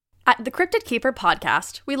At the Cryptid Keeper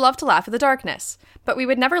podcast, we love to laugh at the darkness, but we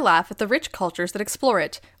would never laugh at the rich cultures that explore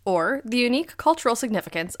it, or the unique cultural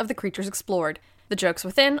significance of the creatures explored. The jokes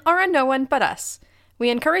within are on no one but us. We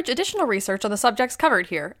encourage additional research on the subjects covered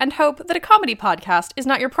here, and hope that a comedy podcast is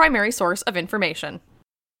not your primary source of information.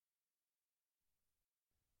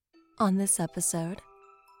 On this episode,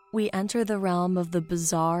 we enter the realm of the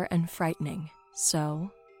bizarre and frightening,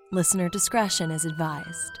 so listener discretion is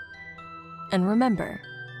advised. And remember,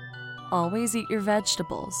 always eat your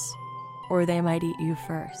vegetables, or they might eat you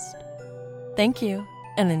first. Thank you,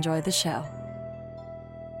 and enjoy the show.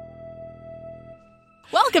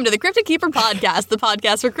 Welcome to the Cryptid Keeper podcast, the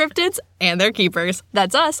podcast for cryptids and their keepers.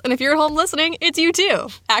 That's us, and if you're at home listening, it's you too.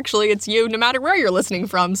 Actually, it's you no matter where you're listening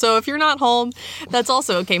from, so if you're not home, that's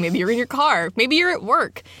also okay. Maybe you're in your car, maybe you're at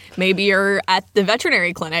work, maybe you're at the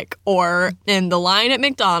veterinary clinic, or in the line at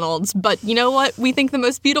McDonald's. But you know what we think the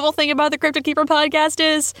most beautiful thing about the Cryptid Keeper podcast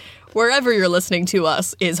is? Wherever you're listening to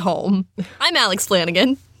us is home. I'm Alex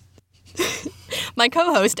Flanagan. My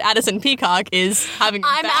co-host, Addison Peacock, is having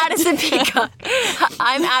Addison Peacock.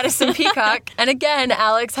 I'm Addison Peacock. And again,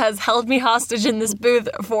 Alex has held me hostage in this booth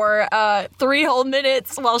for 3 whole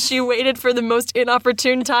minutes while she waited for the most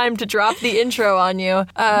inopportune time to drop the intro on you.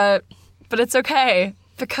 But it's okay,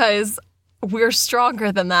 because we're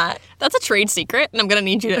stronger than that. That's a trade secret, and I'm going to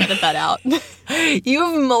need you to edit that out.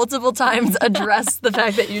 You've multiple times addressed the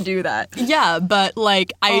fact that you do that. Yeah, but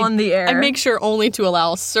on the air. I make sure only to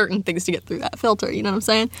allow certain things to get through that filter, you know what I'm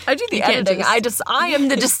saying? I do the editing. I am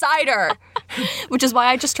the decider. Which is why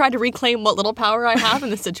I just try to reclaim what little power I have in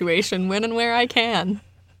this situation, when and where I can.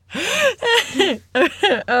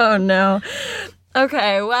 Oh, no.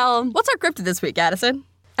 Okay, well, what's our cryptid this week, Addison?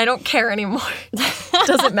 I don't care anymore.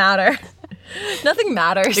 Doesn't matter. Nothing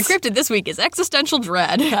matters. The cryptid this week is existential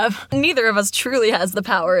dread. Neither of us truly has the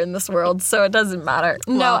power in this world, so it doesn't matter.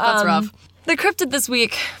 Well, that's rough. The cryptid this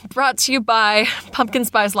week brought to you by pumpkin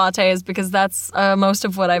spice lattes, because that's most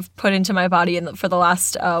of what I've put into my body for the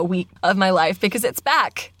last week of my life, because it's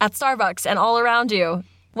back at Starbucks and all around you.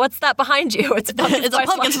 What's that behind you? It's a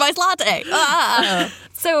pumpkin spice latte.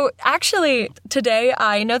 So actually, today,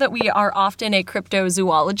 I know that we are often a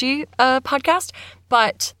cryptozoology podcast,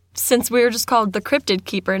 but since we're just called the Cryptid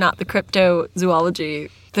Keeper, not the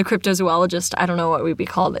cryptozoologist, I don't know what we'd be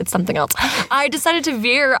called. It's something else. I decided to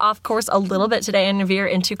veer off course a little bit today and veer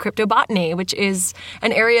into cryptobotany, which is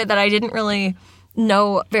an area that I didn't really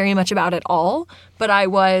know very much about at all, but I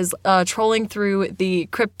was trolling through the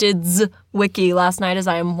cryptids wiki last night, as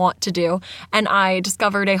I am wont to do, and I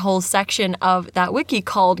discovered a whole section of that wiki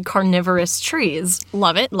called Carnivorous trees.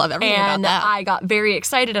 Love it. Love everything about that. And I got very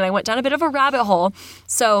excited, and I went down a bit of a rabbit hole.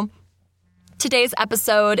 So today's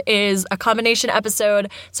episode is a combination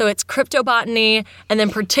episode, so it's cryptobotany, and then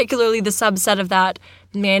particularly the subset of that,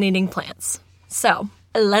 man-eating plants. So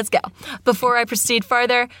let's go. Before I proceed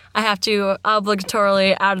further, I have to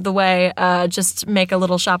obligatorily, out of the way, just make a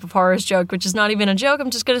Little Shop of Horrors joke, which is not even a joke. I'm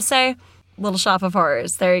just going to say Little Shop of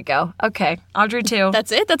Horrors. There you go. Okay. Audrey, too.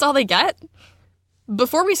 That's it? That's all they get?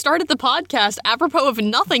 Before we started the podcast, apropos of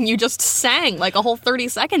nothing, you just sang like a whole 30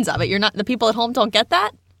 seconds of it. The people at home don't get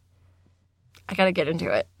that? I got to get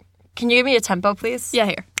into it. Can you give me a tempo, please? Yeah,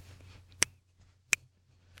 here.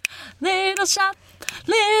 Little shop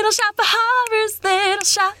of horrors, little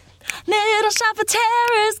shop of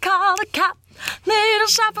terrors, call the cop. Little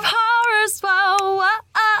shop of horrors, whoa, whoa,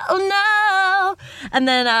 oh no. And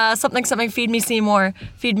then something, feed me Seymour,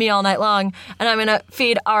 feed me all night long. And I'm going to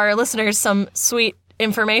feed our listeners some sweet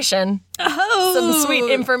information. Oh. Some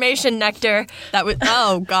sweet information nectar.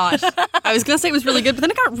 Oh gosh. I was going to say it was really good, but then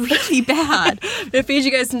it got really bad. I'm going to feed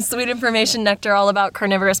you guys some sweet information nectar all about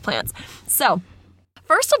carnivorous plants. So,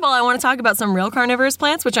 first of all, I want to talk about some real carnivorous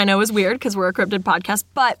plants, which I know is weird because we're a cryptid podcast,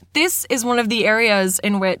 but this is one of the areas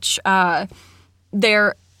in which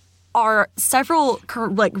there are several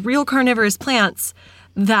real carnivorous plants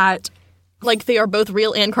that, they are both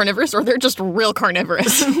real and carnivorous, or they're just real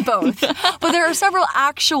carnivorous? Both. But there are several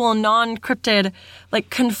actual non-cryptid,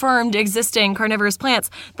 confirmed existing carnivorous plants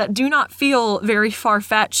that do not feel very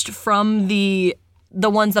far-fetched from the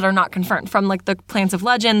ones that are not confirmed, from the plants of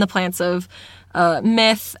legend, the plants of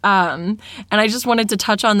myth, and I just wanted to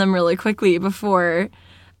touch on them really quickly before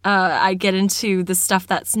I get into the stuff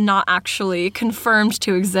that's not actually confirmed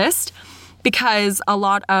to exist, because a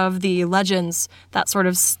lot of the legends that sort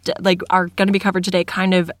of are going to be covered today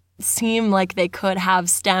kind of seem like they could have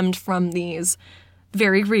stemmed from these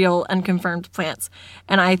very real and confirmed plants,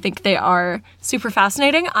 and I think they are super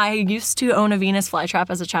fascinating. I used to own a Venus flytrap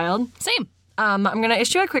as a child. Same. I'm going to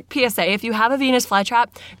issue a quick PSA. If you have a Venus flytrap,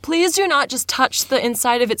 please do not just touch the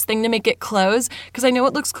inside of its thing to make it close, because I know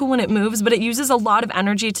it looks cool when it moves, but it uses a lot of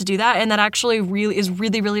energy to do that, and that actually is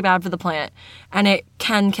really, really bad for the plant, and it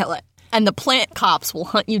can kill it. And the plant cops will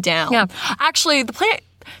hunt you down. Yeah. Actually,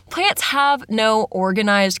 plants have no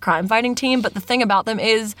organized crime-fighting team, but the thing about them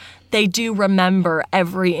is they do remember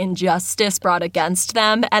every injustice brought against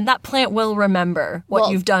them, and that plant will remember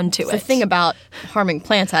what you've done to it. The thing about harming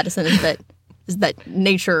plants, Addison, is that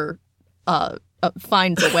nature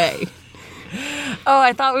finds a way. Oh,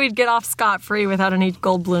 I thought we'd get off scot-free without any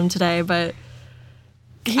Goldblum today, but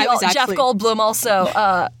Jeff Goldblum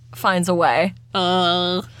also finds a way.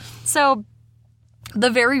 So the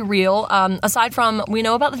very real, aside from, we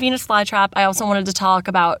know about the Venus flytrap, I also wanted to talk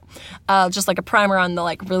about just like a primer on the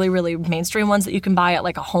like really, really mainstream ones that you can buy at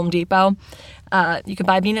like a Home Depot. You could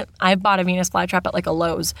buy I bought a Venus flytrap at like a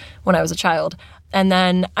Lowe's when I was a child. And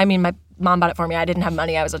then, my mom bought it for me. I didn't have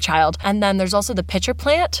money. I was a child. And then there's also the pitcher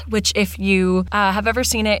plant, which if you have ever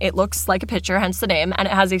seen it, it looks like a pitcher, hence the name. And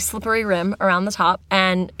it has a slippery rim around the top.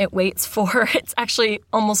 And it waits for, it's actually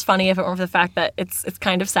almost funny if it weren't for the fact that it's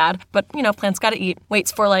kind of sad. But, plants got to eat.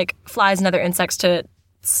 Waits for like flies and other insects to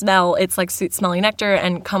smell its like sweet smelling nectar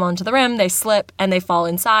and come onto the rim. They slip and they fall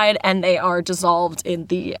inside and they are dissolved in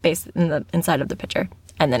the inside of the pitcher.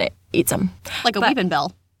 And then it eats them. Like a weeping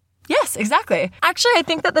bell. Yes, exactly. Actually, I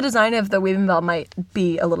think that the design of the weaving bell might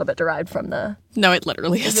be a little bit derived from the... No, it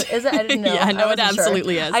literally is. Is it? I didn't know. Yeah, no, it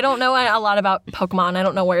absolutely is. I don't know a lot about Pokemon. I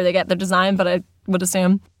don't know where they get their design, but I would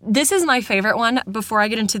assume. This is my favorite one. Before I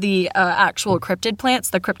get into the actual cryptid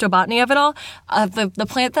plants, the cryptobotany of it all, the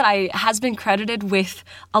plant that has been credited with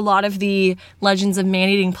a lot of the legends of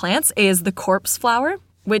man-eating plants is the corpse flower,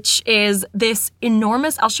 which is this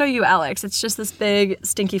enormous... I'll show you, Alex. It's just this big,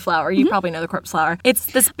 stinky flower. You probably know the corpse flower. It's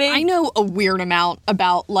this big... I know a weird amount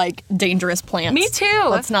about, like, dangerous plants. Me too.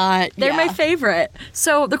 Let's not... They're my favorite.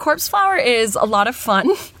 So the corpse flower is a lot of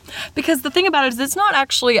fun because the thing about it is it's not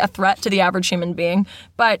actually a threat to the average human being,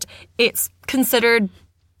 but it's considered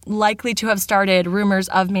likely to have started rumors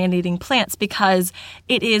of man-eating plants because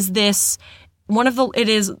it is this... It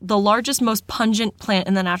is the largest, most pungent plant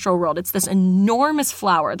in the natural world. It's this enormous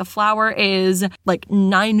flower. The flower is like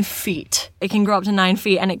 9 feet. It can grow up to 9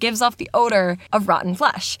 feet, and it gives off the odor of rotten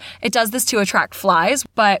flesh. It does this to attract flies,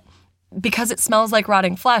 but because it smells like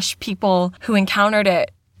rotting flesh, people who encountered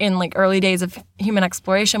it in like early days of human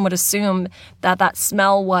exploration would assume that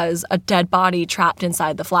smell was a dead body trapped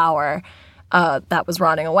inside the flower. That was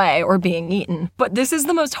rotting away or being eaten. But this is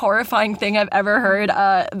the most horrifying thing I've ever heard,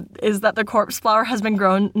 is that the corpse flower has been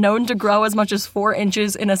known to grow as much as 4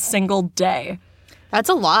 inches in a single day. That's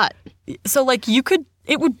a lot. So, like,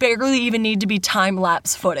 it would barely even need to be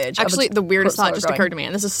time-lapse footage. Actually, the weirdest thought just occurred to me,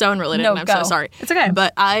 and this is so unrelated, and I'm so sorry. It's okay.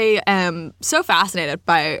 But I am so fascinated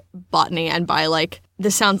by botany and by, like,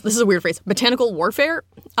 this is a weird phrase, botanical warfare,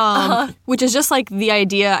 which is just, like, the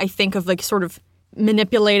idea, I think, of, like, sort of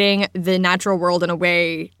manipulating the natural world in a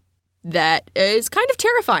way that is kind of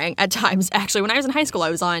terrifying at times. Actually, when I was in high school,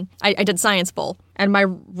 I did Science Bowl, and my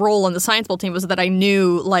role on the Science Bowl team was that I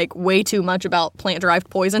knew like way too much about plant-derived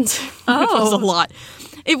poisons, which was a lot.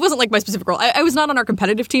 It wasn't like my specific role. I was not on our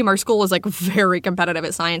competitive team. Our school was like very competitive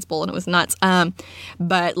at Science Bowl, and it was nuts.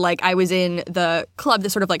 But like I was in the club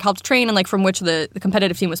that sort of like helped train and like from which the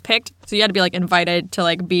competitive team was picked. So you had to be like invited to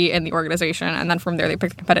like be in the organization, and then from there they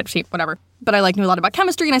picked the competitive team, whatever. But I like knew a lot about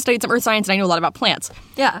chemistry, and I studied some earth science, and I knew a lot about plants.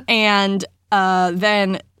 Yeah. And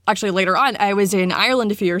then actually later on, I was in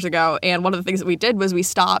Ireland a few years ago, and one of the things that we did was we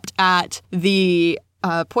stopped at the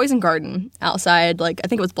poison garden outside, like I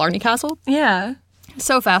think it was Blarney Castle. Yeah.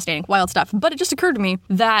 So fascinating, wild stuff. But it just occurred to me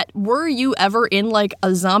that were you ever in like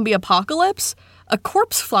a zombie apocalypse, a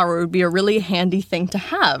corpse flower would be a really handy thing to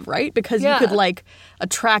have, right? Because you could like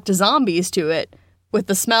attract zombies to it with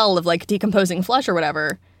the smell of like decomposing flesh or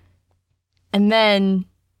whatever. And then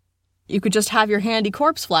you could just have your handy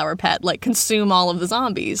corpse flower pet like consume all of the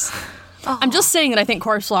zombies. Oh. I'm just saying that I think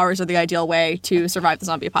corpse flowers are the ideal way to survive the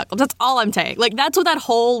zombie apocalypse. That's all I'm saying. Like, that's what that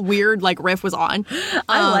whole weird, like, riff was on.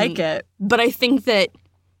 I like it. But I think that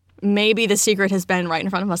maybe the secret has been right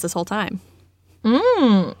in front of us this whole time.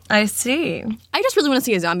 I see. I just really want to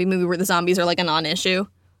see a zombie movie where the zombies are, like, a non-issue.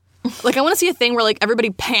 Like, I want to see a thing where, like,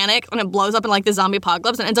 everybody panics and it blows up in, like, the zombie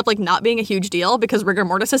apocalypse and ends up, like, not being a huge deal because rigor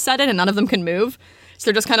mortis has set in and none of them can move. So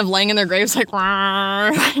they're just kind of laying in their graves like...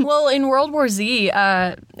 Well, in World War Z,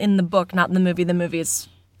 in the book, not in the movie is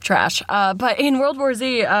trash. But in World War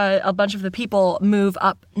Z, a bunch of the people move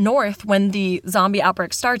up north when the zombie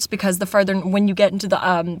outbreak starts because when you get into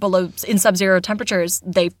the in sub-zero temperatures,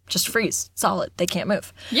 they just freeze solid. They can't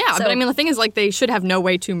move. Yeah, but I mean, the thing is, like, they should have no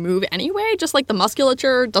way to move anyway. Just like the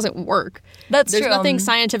musculature doesn't work. There's There's nothing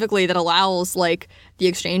scientifically that allows like the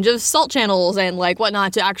exchange of salt channels and like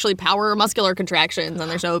whatnot to actually power muscular contractions, and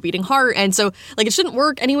there's no beating heart, and so like it shouldn't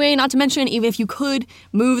work anyway. Not to mention, even if you could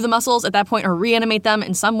move the muscles at that point or reanimate them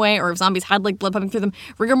in some way, or if zombies had like blood pumping through them,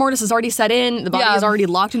 rigor mortis has already set in. The body is already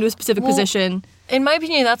locked into a specific position. In my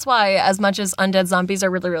opinion, that's why, as much as undead zombies are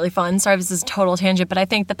really, really fun, sorry, this is a total tangent, but I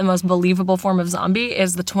think that the most believable form of zombie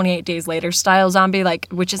is the 28 Days Later style zombie, like,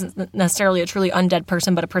 which isn't necessarily a truly undead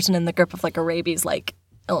person, but a person in the grip of like a rabies like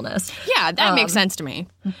illness. Yeah, that makes sense to me.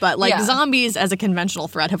 But like zombies as a conventional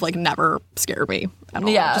threat have like never scared me at all.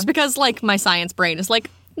 Yeah. Just because like my science brain is like,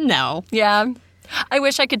 no. Yeah. I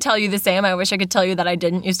wish I could tell you the same. I wish I could tell you that I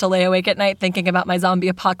didn't used to lay awake at night thinking about my zombie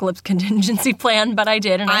apocalypse contingency plan, but I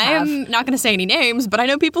did, and I'm not going to say any names, but I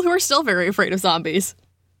know people who are still very afraid of zombies.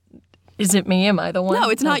 Is it me? Am I the one? No,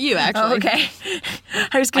 it's not you, actually. Oh, okay.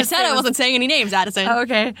 I said I wasn't saying any names, Addison. Oh,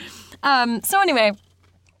 okay. So anyway,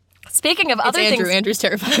 speaking of other Andrew. things... Andrew's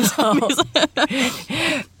terrified of zombies.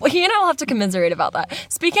 Well, he and I will have to commiserate about that.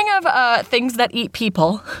 Speaking of things that eat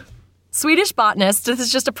people... Swedish botanist, this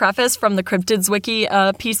is just a preface from the Cryptids Wiki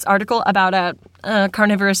piece article about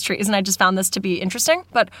carnivorous trees, and I just found this to be interesting.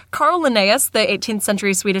 But Carl Linnaeus, the 18th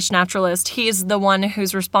century Swedish naturalist, he's the one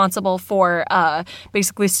who's responsible for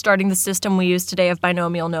basically starting the system we use today of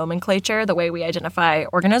binomial nomenclature, the way we identify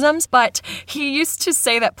organisms. But he used to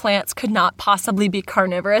say that plants could not possibly be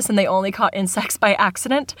carnivorous and they only caught insects by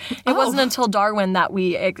accident. It wasn't until Darwin that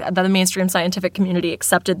the mainstream scientific community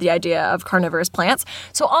accepted the idea of carnivorous plants.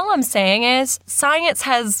 So all I'm saying is science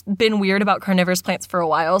has been weird about carnivorous plants for a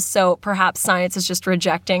while, so perhaps science is just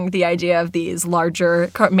rejecting the idea of these larger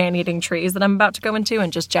man-eating trees that I'm about to go into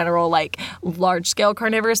and just general, like, large-scale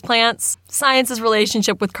carnivorous plants. Science's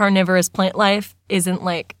relationship with carnivorous plant life isn't,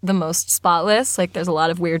 like, the most spotless. Like, there's a lot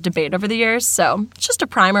of weird debate over the years, so it's just a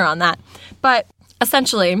primer on that. But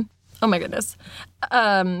essentially, oh my goodness,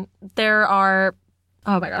 there are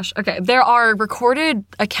recorded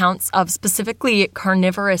accounts of specifically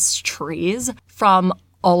carnivorous trees from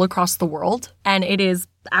all across the world, and it is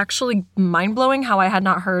actually mind-blowing how I had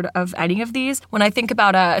not heard of any of these. When I think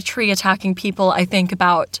about a tree attacking people, I think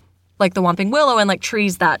about like the whomping willow and like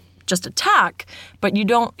trees that just attack, but you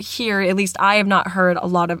don't hear, at least I have not heard a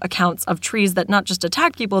lot of accounts of trees that not just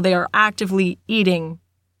attack people, they are actively eating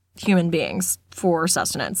human beings for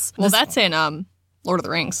sustenance. Well, that's in Lord of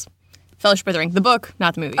the Rings. Fellowship of the Ring. The book,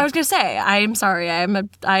 not the movie. I was going to say, I'm sorry, I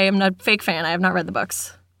am a fake fan. I have not read the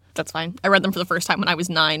books. That's fine. I read them for the first time when I was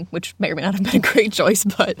 9, which may or may not have been a great choice,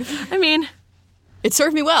 but I mean, it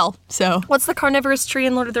served me well, so. What's the carnivorous tree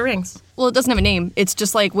in Lord of the Rings? Well, it doesn't have a name. It's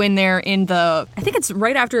just like when they're in I think it's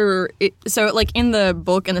right after it. So like in the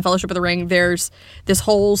book, in the Fellowship of the Ring, there's this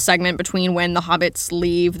whole segment between when the hobbits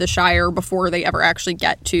leave the Shire before they ever actually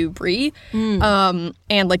get to Bree. And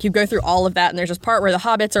like you go through all of that, and there's this part where the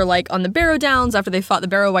hobbits are like on the Barrow Downs after they fought the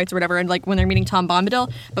Barrow Wights or whatever, and like when they're meeting Tom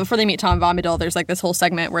Bombadil. But before they meet Tom Bombadil, there's like this whole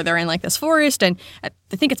segment where they're in like this forest, and I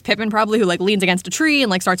think it's Pippin probably who like leans against a tree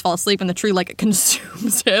and like starts to fall asleep, and the tree like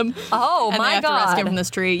consumes him. Oh and my they have God. to rescue him from this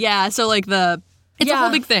tree. Yeah, so like it's a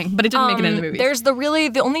whole big thing, but it didn't make it into the movies. There's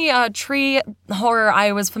the only tree horror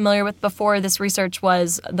I was familiar with before this research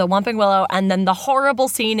was the whomping willow, and then the horrible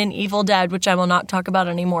scene in Evil Dead, which I will not talk about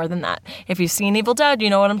any more than that. If you've seen Evil Dead,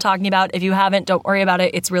 you know what I'm talking about. If you haven't, don't worry about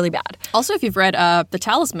it. It's really bad. Also, if you've read The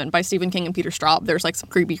Talisman by Stephen King and Peter Straub, there's like some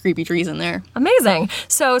creepy trees in there. Amazing.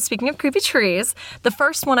 So speaking of creepy trees, the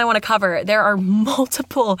first one I want to cover, there are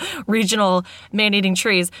multiple regional man-eating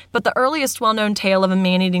trees, but the earliest well-known tale of a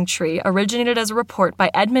man-eating tree originated as a report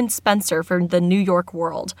by Edmund Spencer for the New York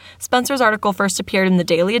World. Spencer's article first appeared in the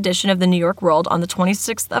daily edition of the New York World on the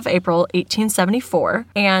 26th of April, 1874,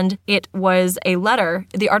 and it was a letter.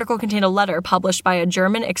 The article contained a letter published by a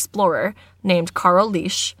German explorer named Karl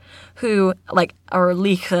Liche,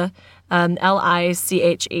 Liche,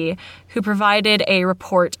 L-I-C-H-E, who provided a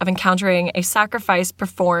report of encountering a sacrifice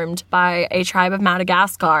performed by a tribe of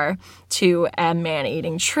Madagascar to a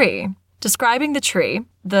man-eating tree. Describing the tree,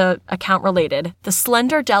 the account related, the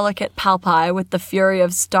slender, delicate palpi with the fury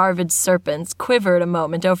of starved serpents quivered a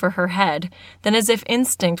moment over her head, then as if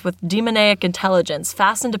instinct with demoniac intelligence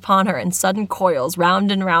fastened upon her in sudden coils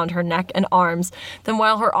round and round her neck and arms, then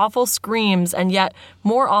while her awful screams and yet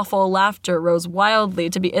more awful laughter rose wildly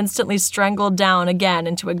to be instantly strangled down again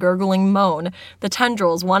into a gurgling moan, the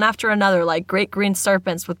tendrils, one after another like great green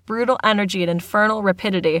serpents with brutal energy and infernal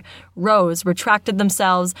rapidity, rose, retracted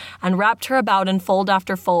themselves, and wrapped her about in fold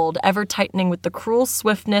after fold, ever tightening with the cruel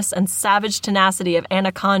swiftness and savage tenacity of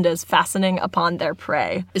anacondas fastening upon their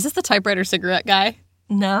prey. Is this the typewriter cigarette guy?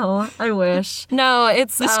 No, I wish. No,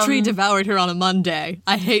 it's... This tree devoured her on a Monday.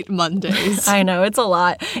 I hate Mondays. I know, it's a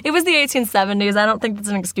lot. It was the 1870s. I don't think it's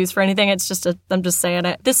an excuse for anything. It's just I'm just saying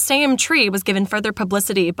it. This same tree was given further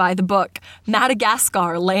publicity by the book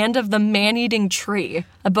Madagascar, Land of the Man-Eating Tree,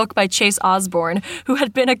 a book by Chase Osborne, who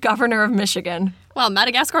had been a governor of Michigan. Wow,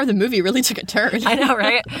 Madagascar, the movie, really took a turn. I know,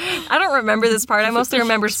 right? I don't remember this part. I mostly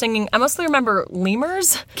remember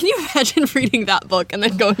lemurs. Can you imagine reading that book and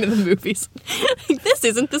then going to the movies? This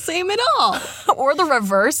isn't the same at all. Or the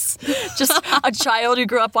reverse. Just a child who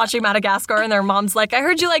grew up watching Madagascar and their mom's like, I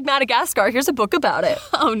heard you like Madagascar. Here's a book about it.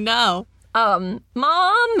 Oh, no.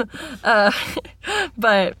 Mom!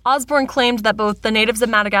 But Osborne claimed that both the natives of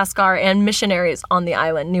Madagascar and missionaries on the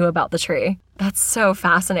island knew about the tree. That's so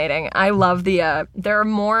fascinating. I love there are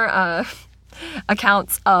more,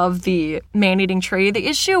 accounts of the man-eating tree. The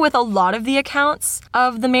issue with a lot of the accounts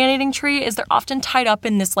of the man-eating tree is they're often tied up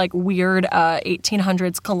in this like weird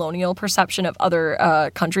 1800s colonial perception of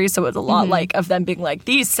other countries. So it's a lot like of them being like,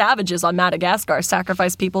 these savages on Madagascar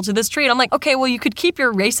sacrifice people to this tree. And I'm like, okay, well, you could keep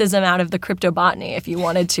your racism out of the cryptobotany if you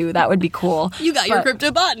wanted to. That would be cool. You got your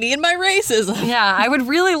cryptobotany and my racism. Yeah, I would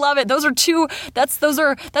really love it. Those are two.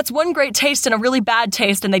 That's one great taste and a really bad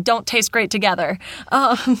taste, and they don't taste great together.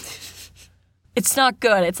 It's not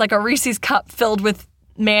good. It's like a Reese's cup filled with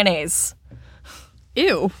mayonnaise.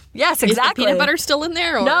 Ew. Yes, exactly. Is the peanut butter still in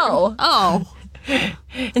there? Or? No. Oh.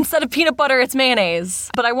 Instead of peanut butter, it's mayonnaise.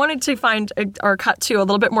 But I wanted to find or cut to a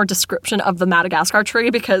little bit more description of the Madagascar tree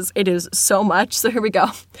because it is so much. So here we go.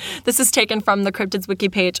 This is taken from the Cryptids Wiki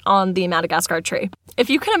page on the Madagascar tree. If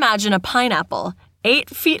you can imagine a pineapple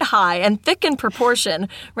 8 feet high and thick in proportion,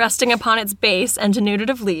 resting upon its base and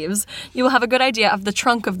denuded of leaves, you will have a good idea of the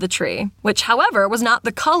trunk of the tree, which, however, was not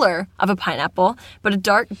the color of a pineapple, but a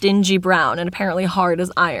dark, dingy brown and apparently hard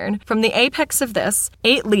as iron. From the apex of this,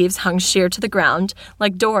 8 leaves hung sheer to the ground,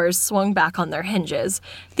 like doors swung back on their hinges.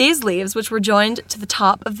 These leaves, which were joined to the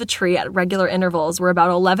top of the tree at regular intervals, were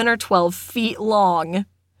about 11 or 12 feet long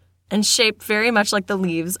and shaped very much like the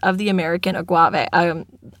leaves of the American agave,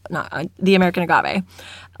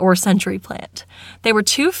 or century plant. They were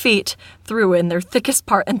 2 feet through in their thickest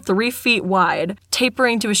part and 3 feet wide,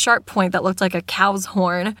 tapering to a sharp point that looked like a cow's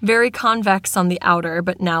horn, very convex on the outer,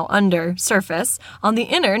 but now under, surface. On the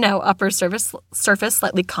inner, now upper surface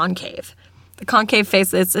slightly concave. The concave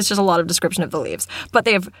face, it's just a lot of description of the leaves. But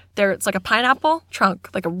it's like a pineapple trunk,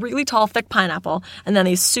 like a really tall, thick pineapple, and then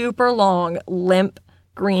these super long, limp,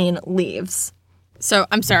 green leaves. So,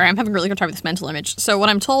 I'm sorry, I'm having a really good time with this mental image. So what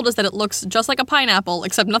I'm told is that it looks just like a pineapple,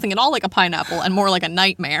 except nothing at all like a pineapple, and more like a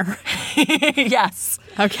nightmare. Yes.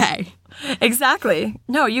 Okay. Exactly.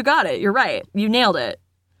 No, you got it. You're right. You nailed it.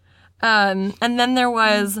 And then there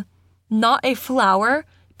was not a flower,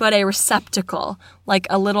 but a receptacle, like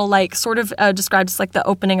a little, like, sort of described as like the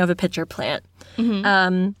opening of a pitcher plant.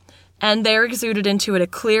 Mm-hmm. And there exuded into it a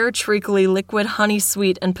clear, treacly liquid honey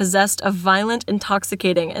sweet and possessed of violent,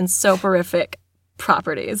 intoxicating, and soporific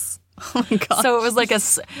properties. Oh my god! So it was like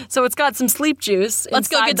so it's got some sleep juice. Let's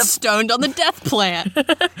go get stoned on the death plant.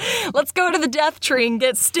 Let's go to the death tree and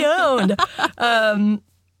get stoned.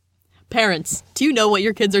 Parents, do you know what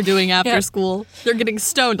your kids are doing after school? They're getting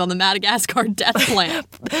stoned on the Madagascar death plant.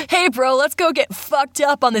 Hey, bro, let's go get fucked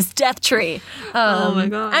up on this death tree. Oh my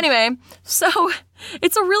god. Anyway, so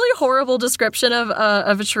it's a really horrible description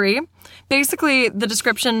of a tree. Basically, the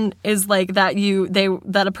description is like that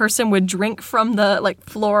a person would drink from the like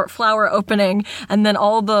flower opening, and then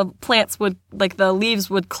all the plants would, like the leaves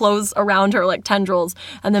would close around her like tendrils,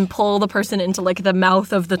 and then pull the person into like the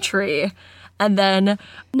mouth of the tree. And then,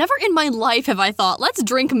 never in my life have I thought, let's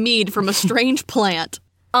drink mead from a strange plant.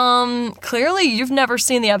 Clearly you've never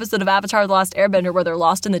seen the episode of Avatar: The Last Airbender where they're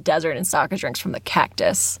lost in the desert and Sokka drinks from the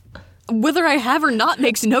cactus. Whether I have or not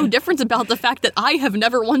makes no difference about the fact that I have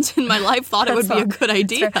never once in my life thought it would be a good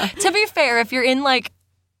idea. To be fair, if you're in like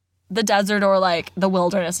the desert or like the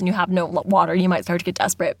wilderness and you have no water, you might start to get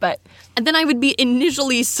desperate. But And then I would be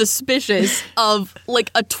initially suspicious of like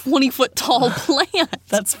a 20-foot tall plant.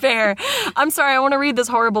 that's fair. I'm sorry, I want to read this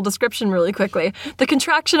horrible description really quickly. The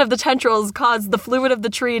contraction of the tendrils caused the fluid of the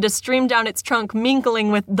tree to stream down its trunk,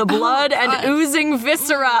 mingling with the blood and oozing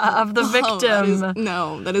viscera of the victim.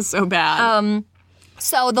 That is so bad.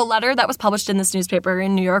 So the letter that was published in this newspaper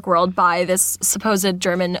in New York World by this supposed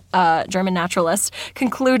German naturalist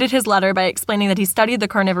concluded his letter by explaining that he studied the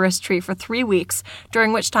carnivorous tree for 3 weeks,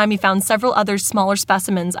 during which time he found several other smaller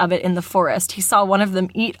specimens of it in the forest. He saw one of them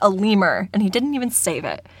eat a lemur, and he didn't even save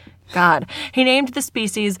it. God. He named the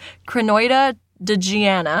species Crinoida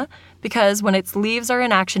digiana because when its leaves are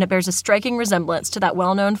in action, it bears a striking resemblance to that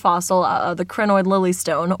well-known fossil, the crinoid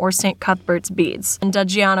lilystone, or St. Cuthbert's beads. And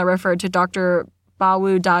Dajiana referred to Dr.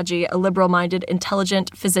 Bawu Daji, a liberal-minded,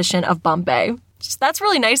 intelligent physician of Bombay. That's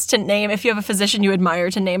really nice to name, if you have a physician you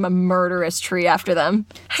admire, to name a murderous tree after them.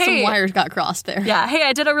 Some wires got crossed there. Yeah, hey,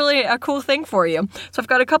 I did a cool thing for you. So I've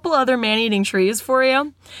got a couple other man-eating trees for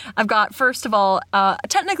you. I've got, first of all,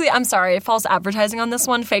 technically, I'm sorry, false advertising on this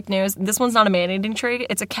one, fake news. This one's not a man-eating tree,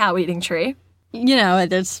 it's a cow-eating tree. You know,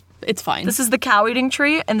 it's fine. This is the cow-eating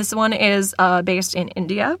tree, and this one is based in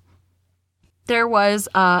India. There was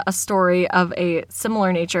a story of a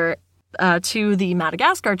similar nature to the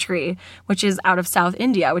Madagascar tree, which is out of South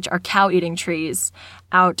India, which are cow-eating trees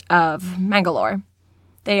out of Mangalore.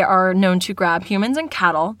 They are known to grab humans and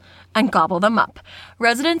cattle and gobble them up.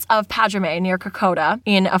 Residents of Padrame near Kokoda,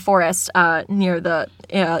 in a forest near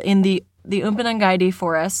in the Umpanangadi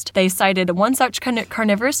forest, they sighted one such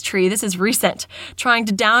carnivorous tree, this is recent, trying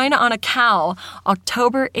to dine on a cow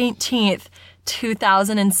October 18th,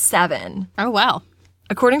 2007. Oh, wow.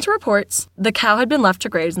 According to reports, the cow had been left to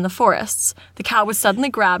graze in the forests. The cow was suddenly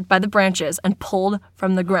grabbed by the branches and pulled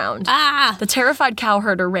from the ground. The terrified cow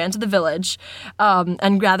herder ran to the village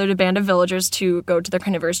and gathered a band of villagers to go to the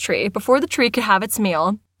carnivorous tree. Before the tree could have its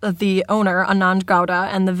meal, the owner, Anand Gowda,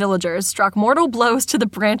 and the villagers struck mortal blows to the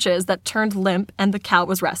branches that turned limp, and the cow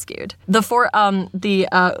was rescued. The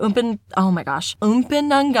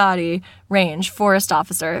Umpanangadi Range forest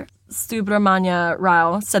officer, Subramanya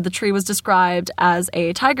Rao, said the tree was described as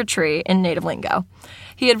a tiger tree in native lingo.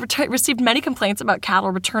 He had received many complaints about cattle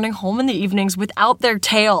returning home in the evenings without their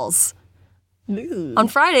tails. Ooh. On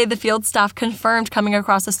Friday, the field staff confirmed coming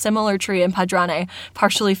across a similar tree in Padrane,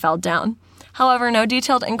 partially fell down. However, no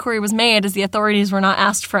detailed inquiry was made as the authorities were not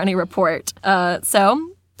asked for any report. So,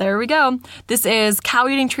 there we go. This is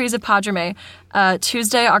Cow-Eating Trees of Padrame.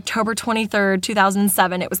 Tuesday, October 23rd,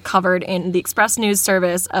 2007. It was covered in the Express News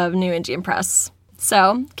Service of New Indian Press.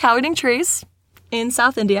 So, cow-eating trees in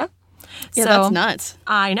South India. Yeah, that's nuts.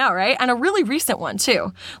 I know, right? And a really recent one,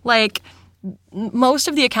 too. Like, most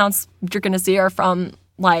of the accounts you're going to see are from,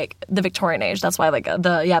 like, the Victorian age. That's why, like, the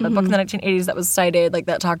book in the 1980s that was cited, like,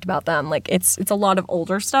 that talked about them. Like, it's a lot of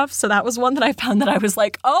older stuff. So that was one that I found that I was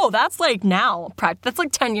like, oh, that's, like, now. That's,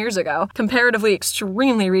 like, 10 years ago. Comparatively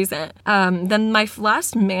extremely recent. Then my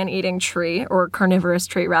last man-eating tree, or carnivorous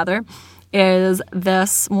tree, rather, is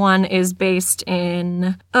this one is based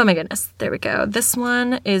in... Oh, my goodness. There we go. This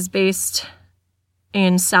one is based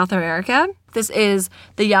in South America. This is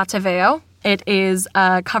the Yataveo. It is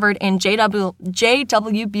covered in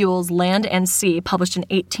J.W. Buell's Land and Sea, published in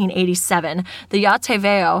 1887. The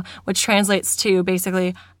Yataveo, which translates to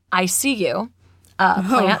basically, I see you,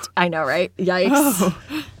 plant. I know, right? Yikes.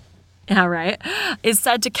 Oh. Yeah, right. Is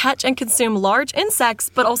said to catch and consume large insects,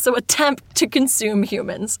 but also attempt to consume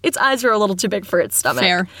humans. Its eyes are a little too big for its stomach.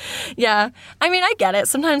 Fair. Yeah. I mean, I get it.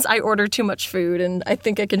 Sometimes I order too much food and I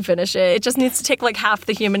think I can finish it. It just needs to take like half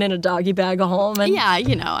the human in a doggy bag home. And yeah,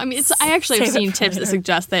 you know, I mean, I actually have seen tips that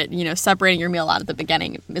suggest that, you know, separating your meal out at the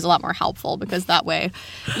beginning is a lot more helpful because that way,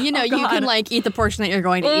 you know, you can like eat the portion that you're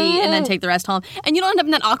going to eat and then take the rest home. And you don't end up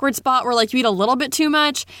in that awkward spot where like you eat a little bit too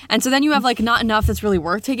much and so then you have like not enough that's really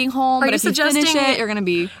worth taking home. But if you finish it, you're going to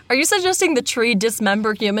be... Are you suggesting the tree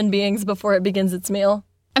dismember human beings before it begins its meal?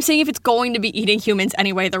 I'm saying if it's going to be eating humans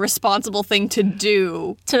anyway, the responsible thing to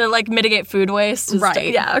do... To, like, mitigate food waste?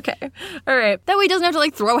 Right. Yeah, okay. All right. That way he doesn't have to,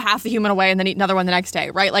 like, throw half the human away and then eat another one the next day,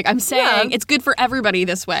 right? Like, I'm saying it's good for everybody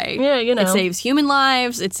this way. Yeah, you know. It saves human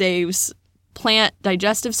lives. It saves plant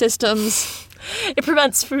digestive systems. It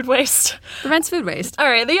prevents food waste. Prevents food waste. All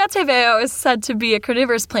right, the Yataveo is said to be a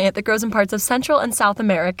carnivorous plant that grows in parts of Central and South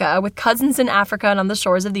America with cousins in Africa and on the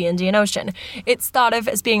shores of the Indian Ocean. It's thought of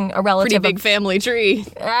as being a relative... Pretty big family tree.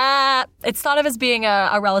 It's thought of as being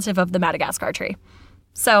a relative of the Madagascar tree.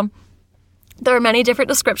 So... There are many different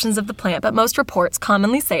descriptions of the plant, but most reports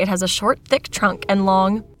commonly say it has a short, thick trunk and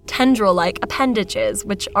long, tendril-like appendages,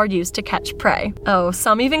 which are used to catch prey. Oh,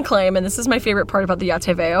 some even claim, and this is my favorite part about the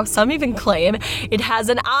Yateveo, some even claim it has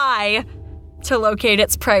an eye to locate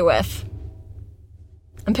its prey with.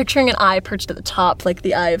 I'm picturing an eye perched at the top, like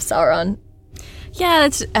the eye of Sauron. Yeah,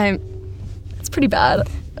 It's pretty bad.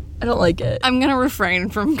 I don't like it. I'm gonna refrain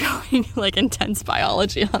from going like intense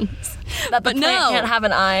biology on this. But the plant can't have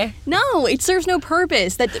an eye. No, it serves no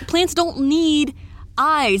purpose. That plants don't need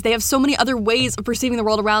eyes. They have so many other ways of perceiving the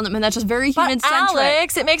world around them, and that's just very human-centric. But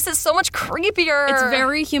Alex, it makes it so much creepier. It's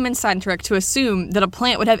very human-centric to assume that a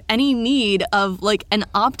plant would have any need of, like, an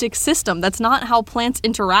optic system. That's not how plants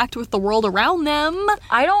interact with the world around them.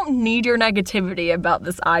 I don't need your negativity about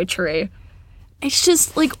this eye tree. It's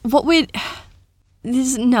just, like, what would...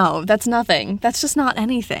 No, that's nothing. That's just not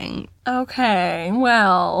anything. Okay,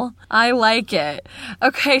 well, I like it.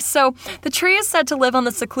 Okay, so the tree is said to live on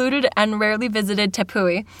the secluded and rarely visited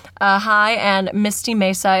Tepui, a high and misty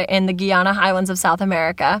mesa in the Guiana Highlands of South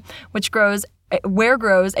America, where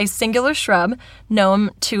grows a singular shrub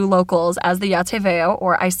known to locals as the Yateveo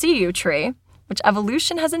or Iceu tree, which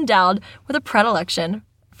evolution has endowed with a predilection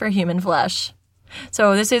for human flesh.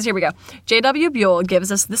 So here we go. J.W. Buell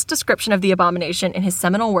gives us this description of the abomination in his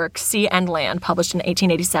seminal work, Sea and Land, published in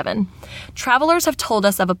 1887. Travelers have told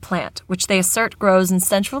us of a plant, which they assert grows in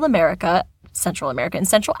Central America, in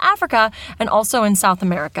Central Africa, and also in South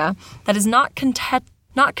America, that is not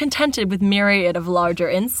contented with myriad of larger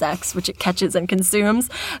insects, which it catches and consumes,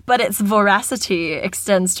 but its voracity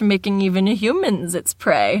extends to making even humans its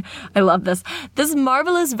prey. I love this. This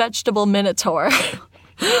marvelous vegetable minotaur...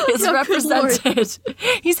 is represented,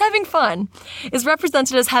 he's having fun, is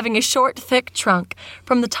represented as having a short, thick trunk,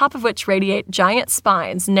 from the top of which radiate giant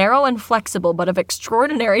spines, narrow and flexible, but of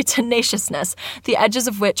extraordinary tenaciousness, the edges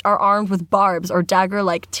of which are armed with barbs or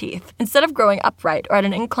dagger-like teeth. Instead of growing upright or at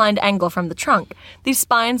an inclined angle from the trunk, these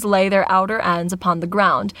spines lay their outer ends upon the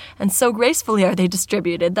ground, and so gracefully are they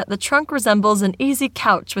distributed that the trunk resembles an easy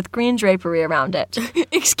couch with green drapery around it.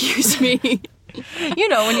 Excuse me. You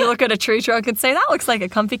know, when you look at a tree trunk and say, that looks like a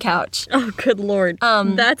comfy couch. Oh, good Lord.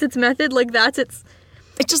 That's its method? Like, that's its...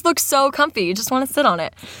 It just looks so comfy. You just want to sit on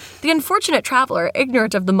it. The unfortunate traveler,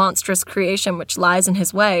 ignorant of the monstrous creation which lies in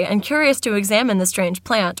his way, and curious to examine the strange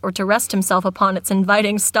plant or to rest himself upon its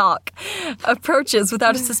inviting stalk, approaches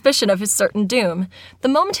without a suspicion of his certain doom. The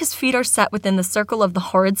moment his feet are set within the circle of the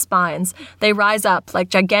horrid spines, they rise up like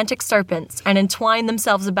gigantic serpents and entwine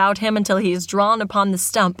themselves about him until he is drawn upon the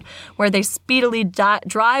stump, where they speedily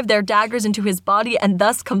drive their daggers into his body and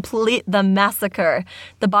thus complete the massacre.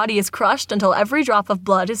 The body is crushed until every drop of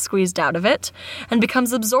blood is squeezed out of it and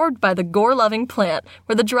becomes absorbed by the gore-loving plant,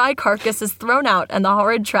 where the dry carcass is thrown out and the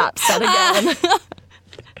horrid trap set again.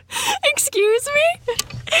 Excuse me?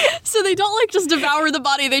 So they don't, like, just devour the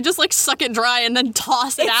body, they just, like, suck it dry and then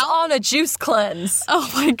toss it out? It's on a juice cleanse.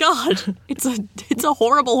 Oh my god. It's a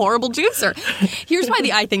horrible, horrible juicer. Here's why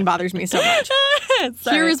the eye thing bothers me so much.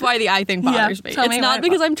 Here's why the eye thing bothers me. It's not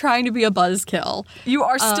because I'm trying to be a buzzkill. You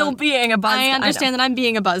are still being a buzzkill. I understand that I'm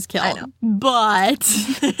being a buzzkill. I know. But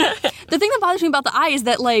the thing that bothers me about the eye is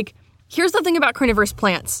that, like, here's the thing about carnivorous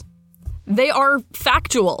plants. They are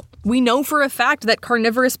factual. We know for a fact that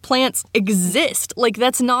carnivorous plants exist. Like,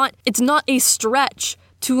 it's not a stretch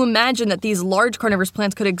to imagine that these large carnivorous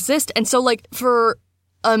plants could exist. And so, like, for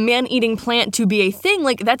a man-eating plant to be a thing,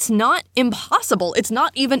 like, that's not impossible. It's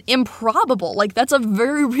not even improbable. Like, that's a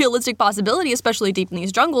very realistic possibility, especially deep in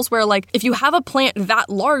these jungles where, like, if you have a plant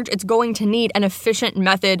that large, it's going to need an efficient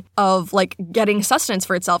method of, like, getting sustenance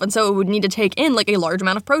for itself. And so it would need to take in, like, a large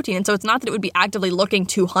amount of protein. And so it's not that it would be actively looking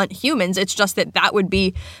to hunt humans. It's just that that would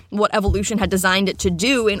be what evolution had designed it to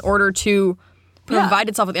do in order to provide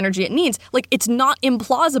itself with energy it needs. Like, it's not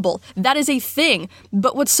implausible. That is a thing.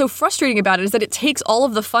 But what's so frustrating about it is that it takes all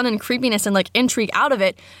of the fun and creepiness and, like, intrigue out of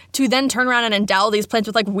it to then turn around and endow these plants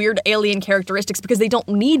with, like, weird alien characteristics because they don't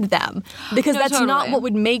need them. Because that's not what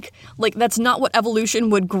would make, like, that's not what evolution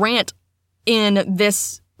would grant in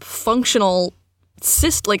this functional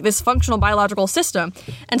this functional biological system.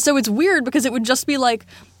 And so it's weird because it would just be, like,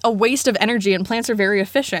 a waste of energy, and plants are very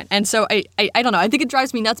efficient. And so I don't know. I think it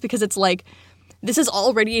drives me nuts because it's like, this is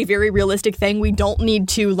already a very realistic thing. We don't need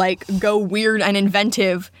to, like, go weird and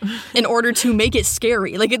inventive in order to make it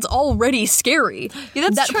scary. Like, it's already scary. Yeah,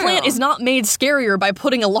 that's true. That plant is not made scarier by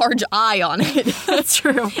putting a large eye on it. That's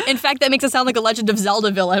true. In fact, that makes it sound like a Legend of Zelda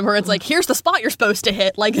villain where it's like, here's the spot you're supposed to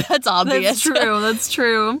hit. Like, that's obvious. That's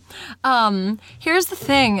true. Here's the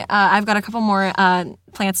thing. I've got a couple more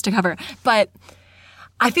plants to cover. But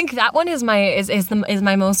I think that one is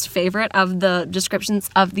my most favorite of the descriptions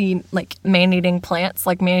of the like man-eating plants,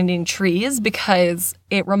 like man-eating trees, because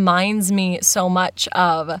it reminds me so much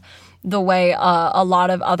of the way a lot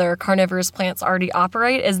of other carnivorous plants already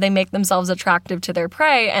operate, is they make themselves attractive to their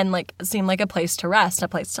prey and like seem like a place to rest, a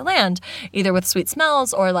place to land, either with sweet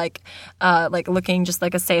smells or like looking just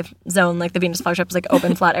like a safe zone, like the Venus flytrap is like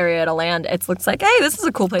open flat area to land. It looks like, hey, this is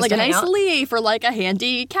a cool place like to a hang nice out. leaf or like a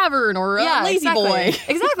handy cavern or a lazy exactly. boy.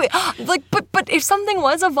 Exactly. Like, but if something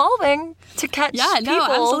was evolving to catch people,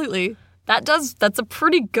 absolutely. That's a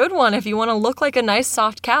pretty good one if you want to look like a nice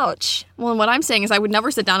soft couch. Well, and what I'm saying is I would never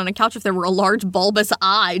sit down on a couch if there were a large bulbous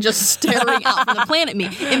eye just staring out from the plant at me.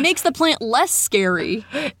 It makes the plant less scary.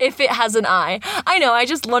 If it has an eye. I know, I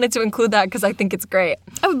just wanted to include that because I think it's great.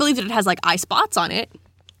 I would believe that it has like eye spots on it.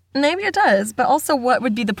 Maybe it does, but also what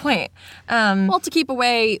would be the point? Well, to keep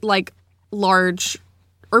away like large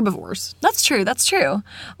herbivores. That's true.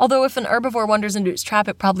 Although if an herbivore wanders into its trap,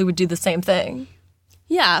 it probably would do the same thing.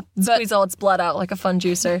 Yeah, but Squeeze all its blood out like a fun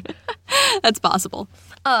juicer. that's possible.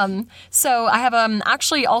 So I have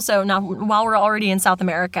actually also, now while we're already in South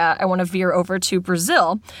America, I want to veer over to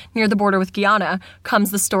Brazil. Near the border with Guyana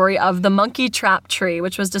comes the story of the monkey trap tree,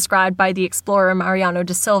 which was described by the explorer Mariano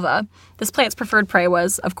da Silva. This plant's preferred prey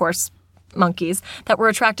was, of course, monkeys that were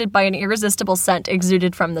attracted by an irresistible scent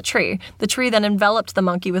exuded from the tree. The tree then enveloped the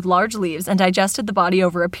monkey with large leaves and digested the body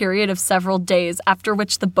over a period of several days, after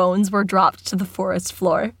which the bones were dropped to the forest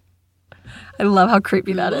floor. I love how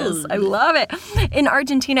creepy that is. I love it. In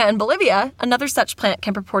Argentina and Bolivia, another such plant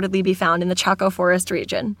can purportedly be found in the Chaco forest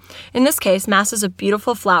region. In this case, masses of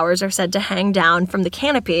beautiful flowers are said to hang down from the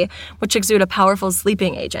canopy, which exude a powerful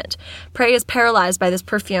sleeping agent. Prey is paralyzed by this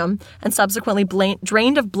perfume and subsequently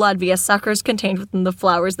drained of blood via suckers contained within the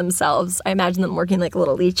flowers themselves. I imagine them working like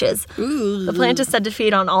little leeches. Ooh. The plant is said to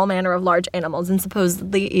feed on all manner of large animals and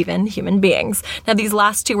supposedly even human beings. Now, these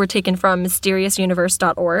last two were taken from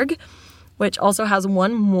mysteriousuniverse.org, which also has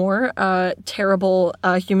one more terrible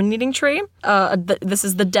human-eating tree. This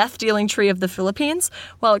is the death-dealing tree of the Philippines.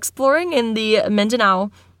 While exploring in the Mindanao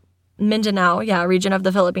region of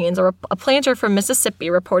the Philippines, a planter from Mississippi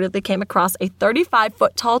reportedly came across a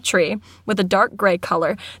 35-foot-tall tree with a dark gray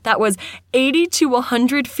color that was 80 to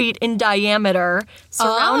 100 feet in diameter,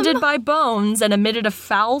 surrounded by bones, and emitted a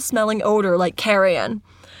foul-smelling odor like carrion.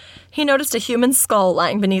 He noticed a human skull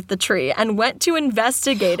lying beneath the tree and went to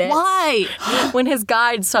investigate it. Why? When his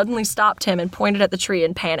guide suddenly stopped him and pointed at the tree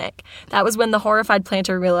in panic. That was when the horrified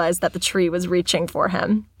planter realized that the tree was reaching for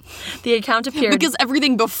him. The account appeared... Because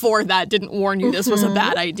everything before that didn't warn you this was a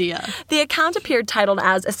bad idea. The account appeared titled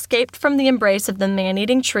as Escaped from the Embrace of the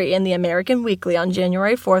Man-Eating Tree in the American Weekly on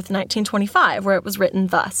January 4th, 1925, where it was written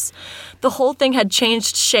thus. The whole thing had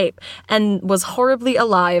changed shape and was horribly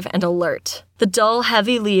alive and alert. The dull,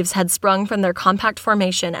 heavy leaves had sprung from their compact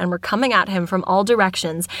formation and were coming at him from all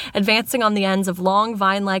directions, advancing on the ends of long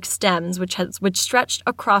vine-like stems which stretched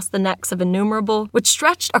across like the necks of innumerable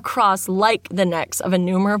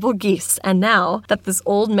geese. And now that this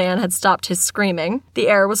old man had stopped his screaming, the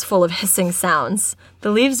air was full of hissing sounds.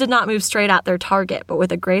 The leaves did not move straight at their target, but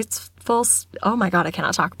with a graceful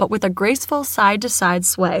side-to-side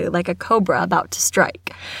sway like a cobra about to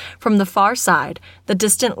strike. From the far side, the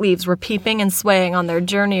distant leaves were peeping and swaying on their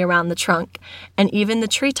journey around the trunk, and even the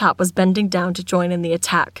treetop was bending down to join in the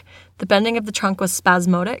attack. The bending of the trunk was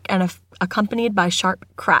spasmodic and accompanied by sharp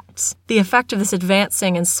cracks. The effect of this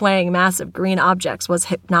advancing and swaying mass of green objects was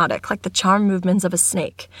hypnotic, like the charm movements of a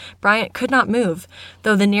snake. Bryant could not move,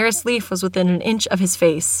 though the nearest leaf was within an inch of his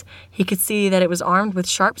face. He could see that it was armed with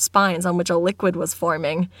sharp spines on which a liquid was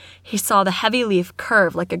forming. He saw the heavy leaf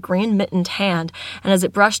curve like a green-mittened hand, and as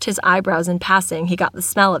it brushed his eyebrows in passing, he got the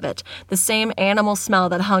smell of it, the same animal smell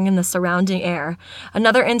that hung in the surrounding air.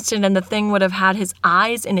 Another instant and the thing would have had his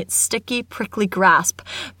eyes in its sticky, prickly grasp,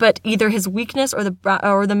 but either his weakness or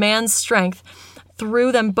the man's strength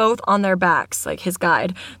threw them both on their backs, like his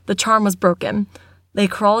guide. The charm was broken. They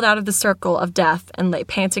crawled out of the circle of death and lay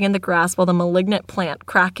panting in the grass while the malignant plant,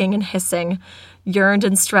 cracking and hissing, yearned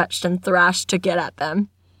and stretched and thrashed to get at them.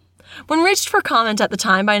 When reached for comment at the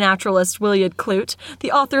time by naturalist William Clute,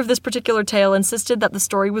 the author of this particular tale insisted that the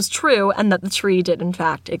story was true and that the tree did in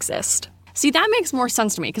fact exist. See, that makes more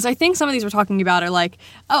sense to me, because I think some of these we're talking about are like,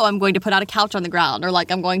 oh, I'm going to put out a couch on the ground, or like,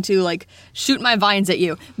 I'm going to like shoot my vines at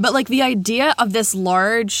you. But like the idea of this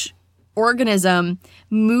large organism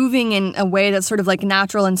moving in a way that's sort of like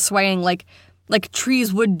natural and swaying like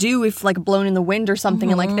trees would do if like blown in the wind or something,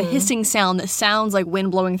 and like the hissing sound that sounds like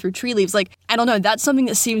wind blowing through tree leaves, like, I don't know, that's something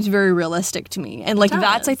that seems very realistic to me. And like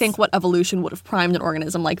that's, I think, what evolution would have primed an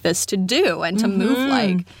organism like this to do and to move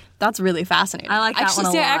like. That's really fascinating. I like that one a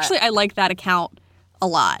lot. Actually, I like that account a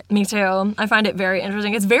lot. Me too. I find it very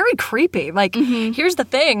interesting. It's very creepy. Like, here's the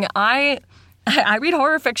thing. I read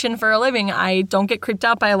horror fiction for a living. I don't get creeped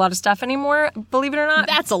out by a lot of stuff anymore, believe it or not.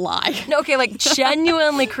 That's a lie. No, okay, like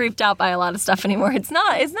genuinely creeped out by a lot of stuff anymore. It's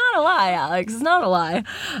not a lie, Alex. It's not a lie.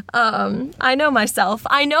 I know myself,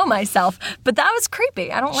 but that was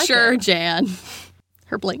creepy. I don't like it. Sure, Jan.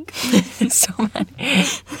 Her blink. So many.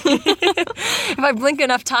 If I blink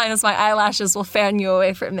enough times, my eyelashes will fan you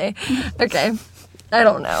away from me. Okay. I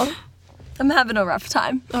don't know. I'm having a rough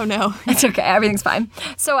time. Oh, no. It's okay. Everything's fine.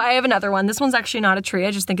 So I have another one. This one's actually not a tree.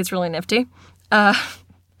 I just think it's really nifty.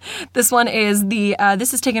 This one is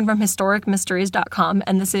this is taken from historicmysteries.com,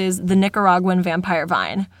 and this is the Nicaraguan vampire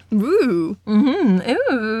vine. Ooh.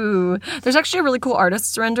 Ooh. There's actually a really cool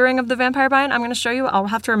artist's rendering of the vampire vine. I'm going to show you. I'll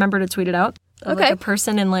have to remember to tweet it out. Okay. Like a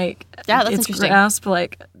person in like that's its interesting. grasp,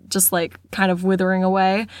 like just like kind of withering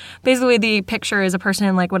away. Basically, the picture is a person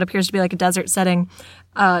in like what appears to be like a desert setting,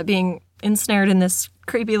 being ensnared in this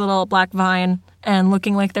creepy little black vine and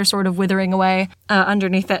looking like they're sort of withering away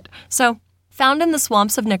underneath it. So, found in the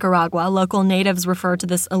swamps of Nicaragua, local natives refer to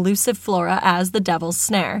this elusive flora as the devil's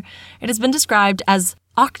snare. It has been described as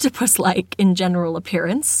octopus-like in general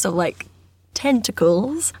appearance, so like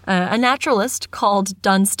tentacles. A naturalist called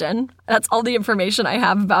Dunstan. That's all the information I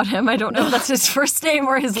have about him. I don't know if that's his first name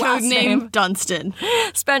or his last name. Dunstan.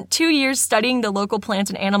 Spent 2 years studying the local plant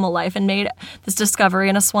and animal life and made this discovery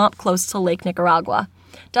in a swamp close to Lake Nicaragua.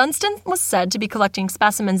 Dunstan was said to be collecting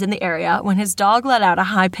specimens in the area when his dog let out a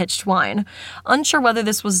high-pitched whine. Unsure whether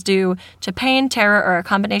this was due to pain, terror, or a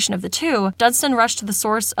combination of the two, Dunstan rushed to the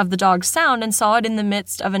source of the dog's sound and saw it in the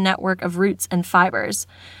midst of a network of roots and fibers.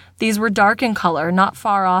 These were dark in color, not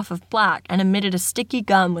far off of black, and emitted a sticky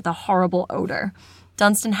gum with a horrible odor.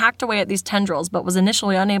 Dunstan hacked away at these tendrils, but was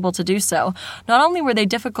initially unable to do so. Not only were they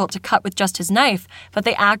difficult to cut with just his knife, but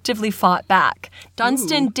they actively fought back.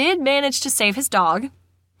 Dunstan did manage to save his dog.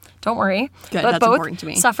 Don't worry. Good, but that's both important to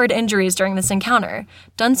me. suffered injuries during this encounter.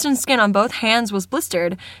 Dunstan's skin on both hands was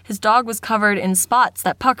blistered. His dog was covered in spots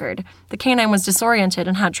that puckered. The canine was disoriented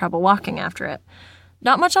and had trouble walking after it.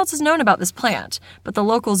 Not much else is known about this plant, but the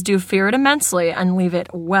locals do fear it immensely and leave it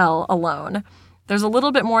well alone. There's a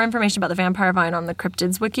little bit more information about the vampire vine on the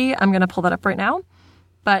Cryptids wiki. I'm going to pull that up right now.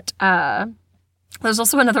 But there's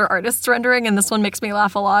also another artist's rendering, and this one makes me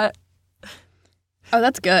laugh a lot. Oh,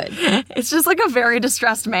 that's good. It's just like a very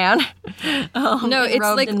distressed man. No, it's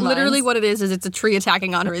robed like in literally vines. what it is it's a tree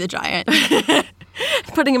attacking Andre the Giant.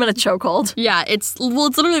 Putting him in a chokehold. Yeah, it's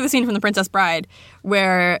literally the scene from The Princess Bride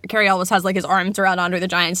where Cary Elwes has like his arms around Andre the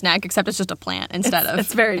Giant's neck, except it's just a plant instead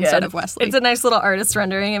of Wesley. It's a nice little artist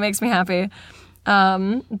rendering. It makes me happy.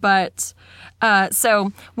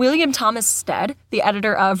 So William Thomas Stead, the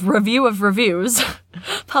editor of Review of Reviews,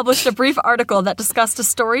 published a brief article that discussed a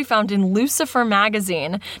story found in Lucifer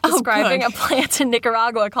magazine describing a plant in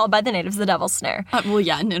Nicaragua called by the natives the devil's snare.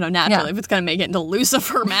 Naturally, if it's going to make it into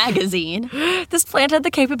Lucifer magazine. This plant had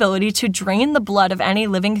the capability to drain the blood of any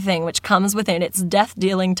living thing which comes within its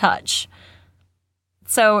death-dealing touch.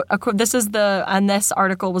 So and this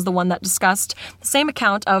article was the one that discussed the same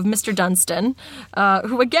account of Mr. Dunstan,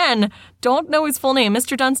 who, again, don't know his full name.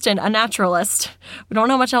 Mr. Dunstan, a naturalist. We don't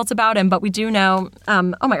know much else about him, but we do know,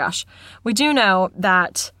 we do know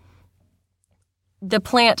that the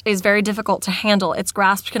plant is very difficult to handle. Its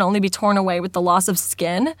grasp can only be torn away with the loss of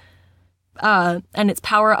skin. And its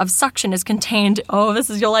power of suction is contained,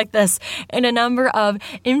 you'll like this, in a number of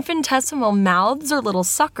infinitesimal mouths or little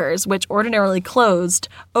suckers, which ordinarily closed,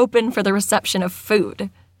 open for the reception of food.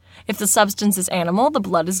 If the substance is animal, the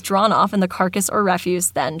blood is drawn off and the carcass or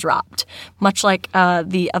refuse then dropped. Much like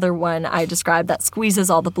the other one I described that squeezes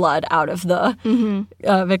all the blood out of the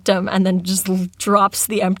victim and then just drops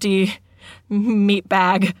the empty meat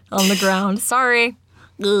bag on the ground. Sorry.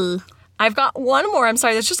 Ugh. I've got one more. I'm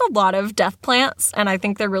sorry. There's just a lot of death plants, and I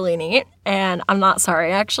think they're really neat. And I'm not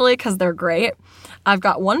sorry, actually, because they're great. I've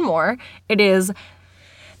got one more. This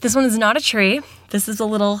one is not a tree. This is a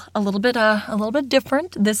little bit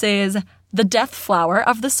different. This is the death flower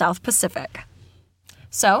of the South Pacific.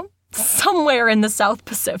 So, somewhere in the South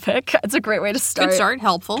Pacific, it's a great way to start. Good start,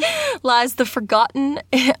 helpful. Lies the forgotten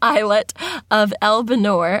islet of El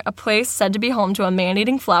Benor, a place said to be home to a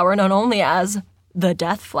man-eating flower known only as the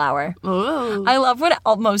death flower. Ooh. I love when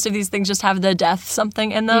most of these things just have the death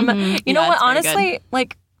something in them. You know what? Honestly,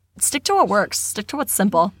 stick to what works. Stick to what's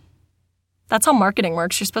simple. That's how marketing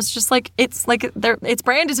works. You're supposed to just its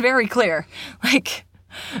brand is very clear.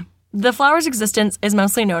 The flower's existence is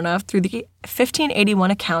mostly known of through the 1581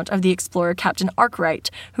 account of the explorer Captain Arkwright,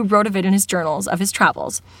 who wrote of it in his journals of his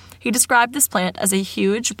travels. He described this plant as a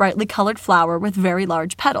huge, brightly colored flower with very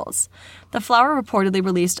large petals. The flower reportedly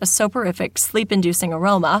released a soporific, sleep-inducing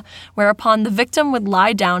aroma, whereupon the victim would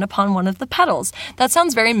lie down upon one of the petals. That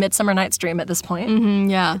sounds very Midsummer Night's Dream at this point.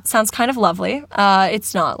 Yeah. Sounds kind of lovely.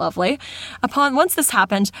 It's not lovely. Once this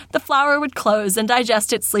happened, the flower would close and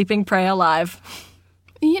digest its sleeping prey alive.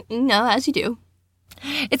 No, as you do.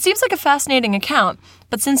 It seems like a fascinating account,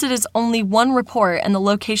 but since it is only one report and the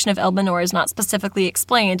location of Elbanor is not specifically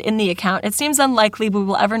explained in the account, it seems unlikely we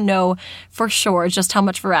will ever know for sure just how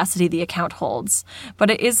much veracity the account holds. But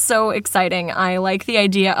it is so exciting. I like the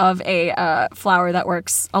idea of a flower that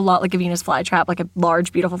works a lot like a Venus flytrap, like a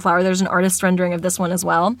large, beautiful flower. There's an artist rendering of this one as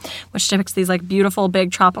well, which depicts these like beautiful,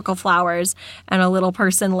 big tropical flowers and a little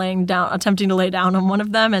person laying down, attempting to lay down on one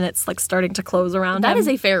of them, and it's like starting to close around That him. is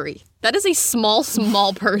a fairy. That is a small,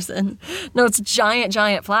 small person. No, it's a giant,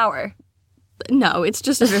 giant flower. No, it's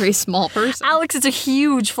just a very small person. Alex, it's a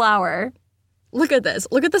huge flower. Look at this.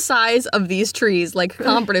 Look at the size of these trees, like,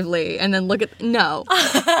 comparatively, and then look at... No.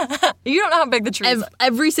 You don't know how big the tree is.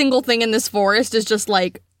 Every single thing in this forest is just,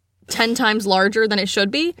 like, 10 times larger than it should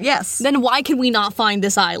be? Yes. Then why can we not find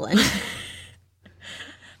this island?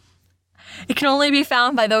 It can only be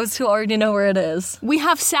found by those who already know where it is. We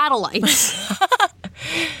have satellites.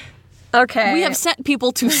 Okay. We have sent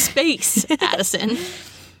people to space, Addison.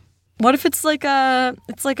 What if it's like a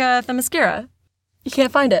Themyscira? You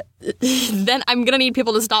can't find it. Then I'm gonna need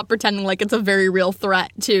people to stop pretending like it's a very real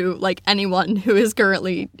threat to, like, anyone who is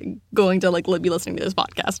currently going to, like, be listening to this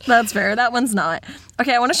podcast. That's fair. That one's not.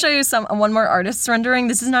 Okay, I want to show you one more artist's rendering.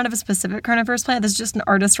 This is not of a specific carnivorous plant. This is just an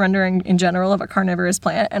artist rendering in general of a carnivorous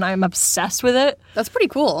plant, and I'm obsessed with it. That's pretty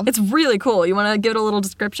cool. It's really cool. You want to give it a little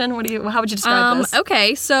description? How would you describe this?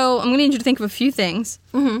 Okay, so I'm gonna need you to think of a few things.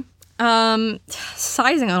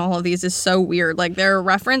 Sizing on all of these is so weird. Like, there are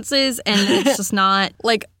references, and it's just not...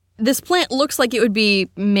 Like, this plant looks like it would be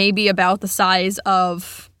maybe about the size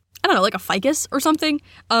of, I don't know, like a ficus or something.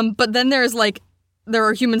 But then there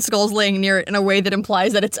are human skulls laying near it in a way that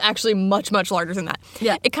implies that it's actually much, much larger than that.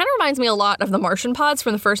 Yeah. It kind of reminds me a lot of the Martian pods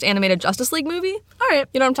from the first animated Justice League movie. All right.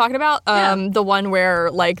 You know what I'm talking about? Yeah. The one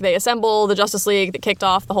where, like, they assemble the Justice League that kicked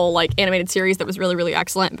off the whole, like, animated series that was really, really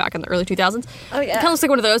excellent back in the early 2000s. Oh, yeah. It kind of looks like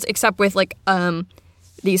one of those, except with, like,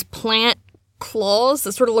 these plant claws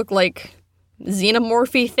that sort of look like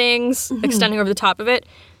xenomorphy things extending over the top of it.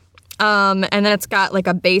 And then it's got, like,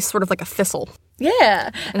 a base, sort of like a thistle.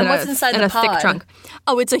 Yeah. And what's inside the pod? And a thick trunk.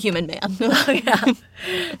 Oh, it's a human man. Oh, yeah.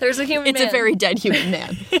 There's a human man. It's a very dead human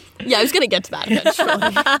man. Yeah, I was going to get to that eventually.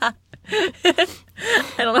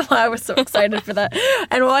 I don't know why I was so excited for that.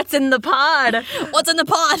 And what's in the pod? What's in the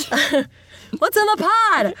pod? What's in the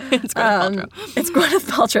pod? It's Gwyneth Paltrow. It's Gwyneth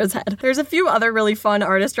Paltrow's head. There's a few other really fun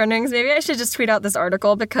artist renderings. Maybe I should just tweet out this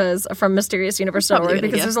article from mysteriousuniverse.org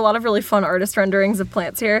because there's a lot of really fun artist renderings of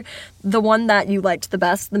plants here. The one that you liked the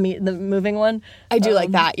best, the moving one. I do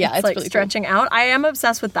like that. Yeah, it's like really stretching out. I am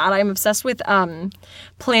obsessed with that. I am obsessed with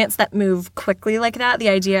plants that move quickly like that. The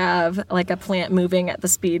idea of like a plant moving at the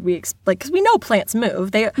speed because we know plants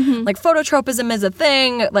move. They like phototropism is a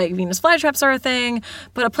thing. Like Venus flytraps are a thing,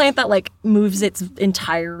 but a plant that like moves its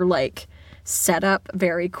entire like setup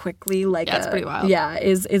very quickly, like it's pretty wild. Yeah,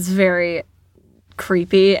 is very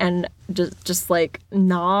creepy and just like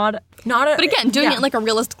not. But again, doing it in like a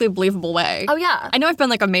realistically believable way. Oh yeah, I know I've been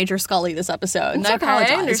like a major Scully this episode, and I okay,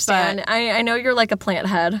 apologize. I understand. I know you're like a plant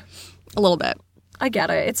head. A little bit. I get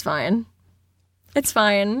it. It's fine. It's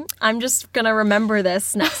fine. I'm just gonna remember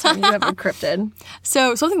this next time you have a cryptid.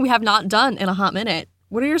 So something we have not done in a hot minute.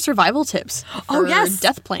 What are your survival tips for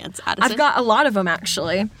death plants, Addison? I've got a lot of them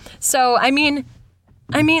actually. So I mean,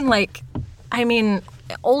 oldie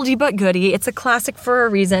but goodie. It's a classic for a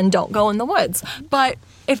reason. Don't go in the woods. But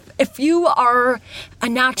if you are a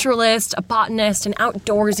naturalist, a botanist, an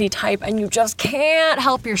outdoorsy type, and you just can't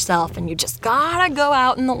help yourself, and you just gotta go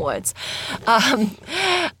out in the woods,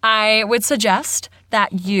 I would suggest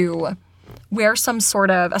that you wear some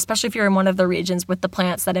sort of, especially if you're in one of the regions with the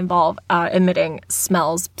plants that involve emitting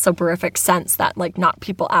smells, soporific scents that like knock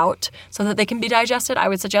people out so that they can be digested, I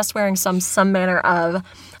would suggest wearing some manner of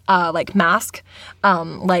like mask,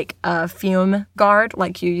 like a fume guard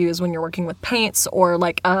like you use when you're working with paints, or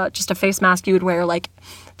like just a face mask you would wear like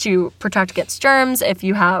to protect against germs if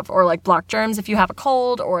you have, or like block germs if you have a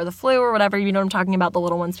cold or the flu or whatever. You know what I'm talking about, the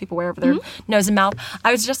little ones people wear over their nose and mouth.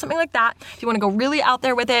 I would suggest something like that. If you want to go really out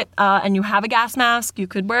there with it and you have a gas mask, you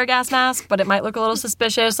could wear a gas mask, but it might look a little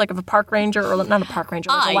suspicious, like if a park ranger, or not a park ranger,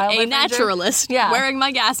 like a wildlife a naturalist, wearing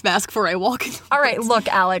my gas mask for a walk in the woods. All right, look,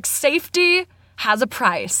 Alex, safety has a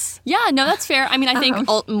price. Yeah, no, that's fair. I mean, I think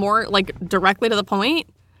more like directly to the point,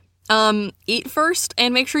 eat first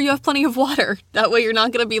and make sure you have plenty of water. That way you're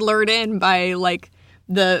not going to be lured in by like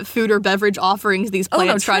the food or beverage offerings these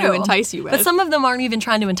plants try to entice you with. But some of them aren't even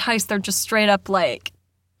trying to entice. They're just straight up like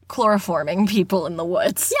chloroforming people in the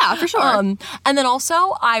woods. Yeah, for sure. And then also,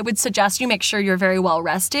 I would suggest you make sure you're very well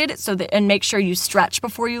rested, and make sure you stretch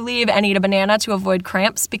before you leave and eat a banana to avoid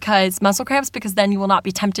muscle cramps, because then you will not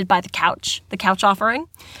be tempted by the couch offering.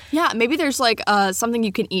 Yeah, maybe there's like something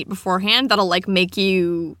you can eat beforehand that'll like make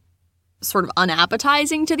you sort of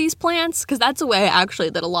unappetizing to these plants, because that's a way actually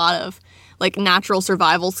that a lot of like natural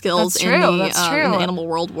survival skills in the animal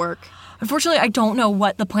world work. Unfortunately, I don't know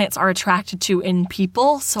what the plants are attracted to in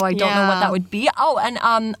people, so I don't know what that would be. Oh, and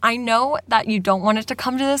I know that you don't want it to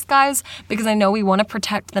come to this, guys, because I know we want to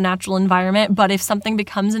protect the natural environment, but if something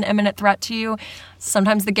becomes an imminent threat to you,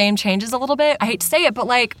 sometimes the game changes a little bit. I hate to say it, but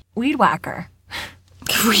like, weed whacker.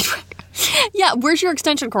 Weed whacker. Yeah, where's your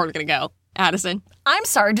extension cord going to go, Addison? I'm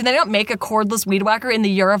sorry, did they not make a cordless weed whacker in the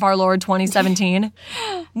year of our Lord 2017?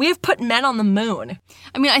 We have put men on the moon.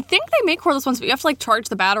 I mean, I think they make cordless ones, but you have to like charge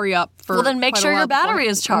the battery up for. Well, then make sure your battery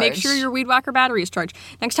is charged. Make sure your weed whacker battery is charged.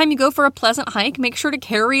 Next time you go for a pleasant hike, make sure to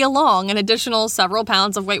carry along an additional several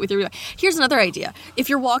pounds of weight with your. Here's another idea. If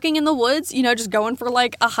you're walking in the woods, you know, just going for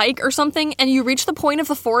like a hike or something, and you reach the point of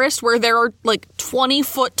the forest where there are like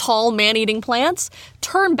 20-foot tall man-eating plants,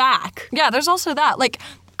 turn back. Yeah, there's also that. Like,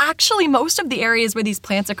 actually, most of the areas where these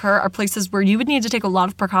plants occur are places where you would need to take a lot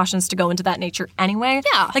of precautions to go into that nature anyway.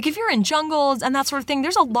 Yeah. Like if you're in jungles and that sort of thing,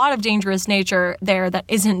 there's a lot of dangerous nature there that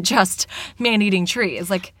isn't just man-eating trees.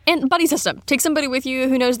 Like, and buddy system. Take somebody with you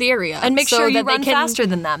who knows the area. And make sure you run faster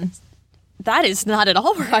than them. That is not at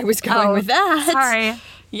all where I was going with that. Sorry.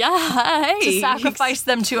 Yeah, hey. To sacrifice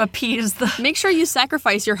them to appease the... Make sure you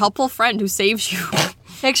sacrifice your helpful friend who saves you.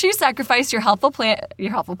 Make sure you sacrifice your helpful plant.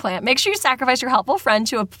 Make sure you sacrifice your helpful friend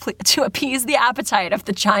to appease the appetite of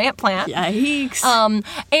the giant plant. Yikes.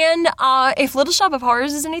 And if Little Shop of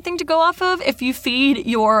Horrors is anything to go off of, if you feed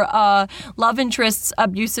your love interest's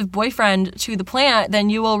abusive boyfriend to the plant,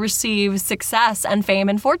 then you will receive success and fame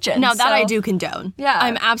and fortune. Now that I do condone. Yeah.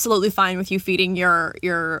 I'm absolutely fine with you feeding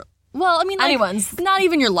your well, I mean, like, anyone's. Not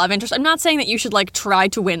even your love interest. I'm not saying that you should, like, try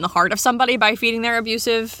to win the heart of somebody by feeding their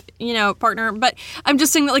abusive, partner. But I'm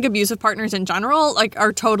just saying that, like, abusive partners in general, like,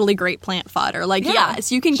 are totally great plant fodder. Like, yes,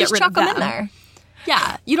 you can get rid of them. Just chuck them in there.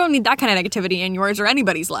 Yeah, you don't need that kind of negativity in yours or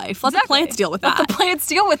anybody's life. Let the plants deal with that. Let the plants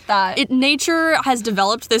deal with that. Nature has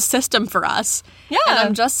developed this system for us. Yeah. And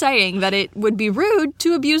I'm just saying that it would be rude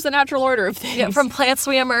to abuse the natural order of things. Yeah, from plants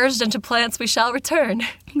we emerged into plants we shall return.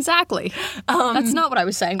 Exactly. That's not what I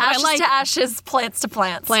was saying. But ashes to ashes, plants to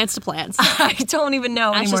plants. Plants to plants. I don't even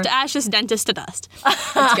know ashes anymore. Ashes to ashes, dentist to dust.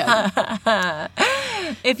 That's good.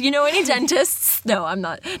 If you know any dentists, no, I'm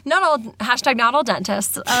not. Not all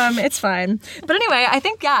dentists. It's fine. But anyway, I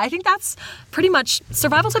think that's pretty much,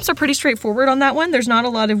 survival tips are pretty straightforward on that one. There's not a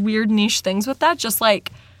lot of weird niche things with that. Just like,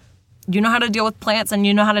 you know how to deal with plants and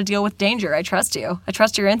you know how to deal with danger. I trust you. I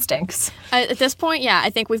trust your instincts. At this point, yeah, I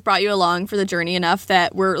think we've brought you along for the journey enough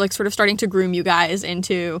that we're like sort of starting to groom you guys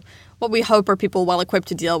into what we hope are people well equipped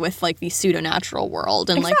to deal with like the pseudo-natural world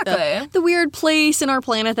and like the weird place in our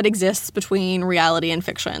planet that exists between reality and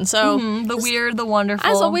fiction. So the weird, the wonderful.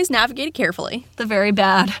 As always, navigate it carefully. The very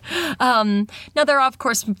bad. Now there are of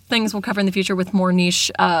course things we'll cover in the future with more niche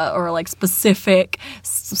or like specific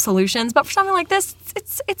solutions, but for something like this,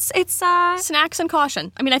 it's snacks and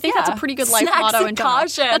caution. I mean, I think that's a pretty good life motto in general.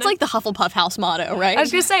 Caution. That's like the Hufflepuff House motto, right? I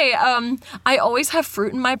was gonna say, I always have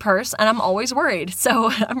fruit in my purse, and I'm always worried, so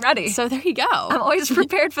I'm ready. So there you go. I'm always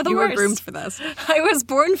prepared for the worst. You were groomed for this. I was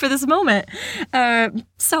born for this moment.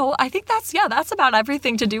 So I think that's about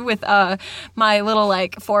everything to do with my little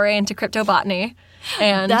like foray into cryptobotany.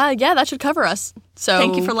 And that should cover us. So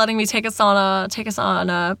thank you for letting me take us on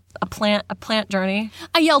a plant journey.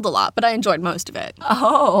 I yelled a lot, but I enjoyed most of it.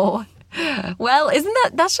 Oh, well,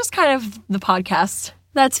 that's just kind of the podcast.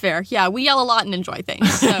 That's fair. Yeah, we yell a lot and enjoy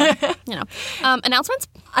things. So, announcements?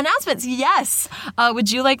 Announcements, yes.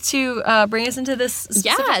 Would you like to bring us into this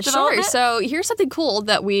specific development? Sure. So here's something cool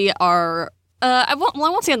that we are, I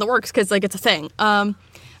won't say in the works because like it's a thing.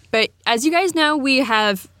 But as you guys know, we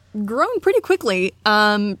have grown pretty quickly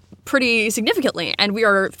pretty significantly, and we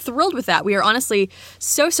are thrilled with that. We are honestly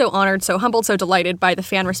so honored, so humbled, so delighted by the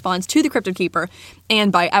fan response to the Cryptid Keeper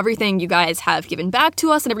and by everything you guys have given back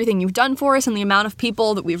to us and everything you've done for us and the amount of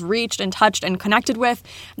people that we've reached and touched and connected with.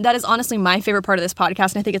 That is honestly my favorite part of this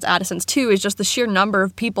podcast, and I think it's Addison's too, is just the sheer number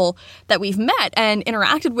of people that we've met and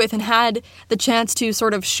interacted with and had the chance to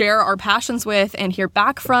sort of share our passions with and hear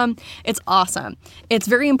back from. It's awesome. It's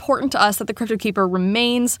very important to us that the Cryptid Keeper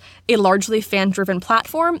remains a largely fan-driven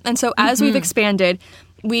platform, and so as we've expanded,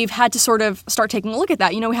 we've had to sort of start taking a look at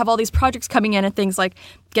that. We have all these projects coming in and things like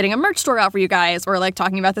getting a merch store out for you guys, or like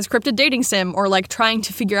talking about this cryptid dating sim, or like trying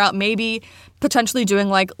to figure out maybe potentially doing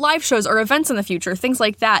like live shows or events in the future, things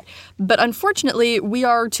like that. But unfortunately, we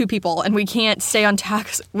are two people and we can't stay on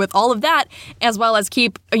task with all of that, as well as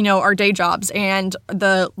keep, our day jobs and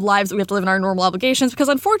the lives that we have to live in our normal obligations, because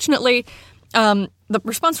unfortunately, the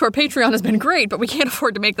response to our Patreon has been great, but we can't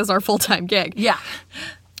afford to make this our full-time gig. Yeah.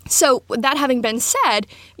 So that having been said,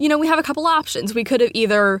 we have a couple options. We could have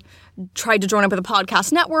either tried to join up with a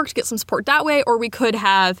podcast network to get some support that way, or we could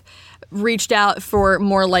have reached out for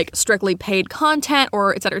more like strictly paid content,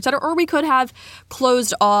 or et cetera, or we could have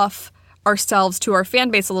closed off ourselves to our fan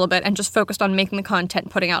base a little bit and just focused on making the content,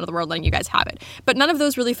 putting out into the world, letting you guys have it. But none of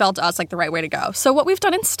those really felt to us like the right way to go. So what we've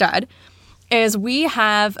done instead is we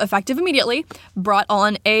have, effective immediately, brought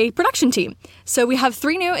on a production team. So we have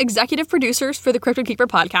 3 new executive producers for the Cryptid Keeper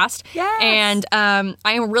podcast. Yes. And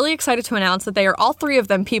I am really excited to announce that they are all 3 of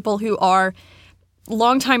them people who are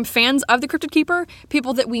longtime fans of the Cryptid Keeper,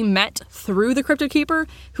 people that we met through the Cryptid Keeper,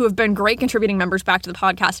 who have been great contributing members back to the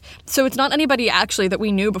podcast. So it's not anybody actually that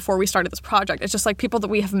we knew before we started this project. It's just like people that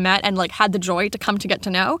we have met and like had the joy to come to get to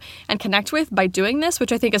know and connect with by doing this,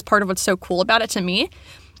 which I think is part of what's so cool about it to me.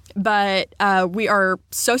 But we are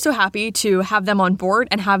so happy to have them on board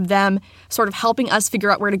and have them sort of helping us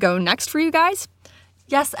figure out where to go next for you guys.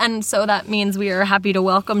 Yes, and so that means we are happy to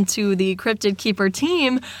welcome to the Cryptid Keeper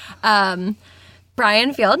team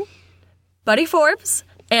Brian Field, Buddy Forbes,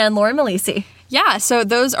 and Laura Malisi. Yeah, so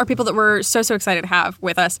those are people that we're so excited to have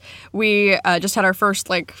with us. We just had our first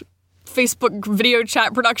Facebook video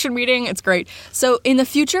chat production meeting. It's great. So in the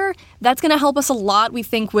future, that's going to help us a lot, we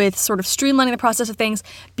think, with sort of streamlining the process of things,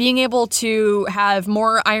 being able to have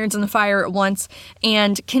more irons in the fire at once,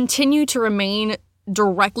 and continue to remain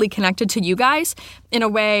directly connected to you guys in a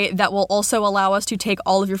way that will also allow us to take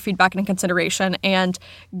all of your feedback into consideration and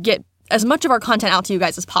get as much of our content out to you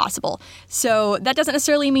guys as possible. So that doesn't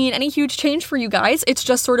necessarily mean any huge change for you guys. It's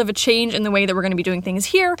just sort of a change in the way that we're going to be doing things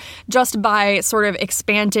here, just by sort of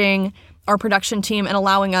expanding our production team and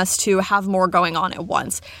allowing us to have more going on at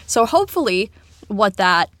once. So hopefully what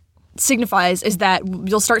that signifies is that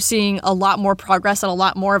you'll start seeing a lot more progress and a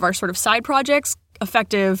lot more of our sort of side projects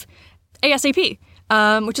effective ASAP.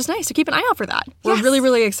 Which is nice to keep an eye out for that. We're Yes.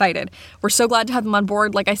 really excited. We're so glad to have them on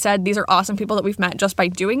board. Like I said, these are awesome people that we've met just by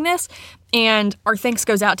doing this. And our thanks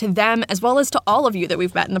goes out to them as well as to all of you that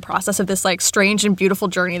we've met in the process of this strange and beautiful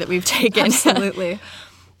journey that we've taken. Absolutely.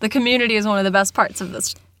 The community is one of the best parts of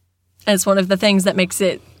this. It's one of the things that makes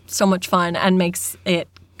it so much fun and makes it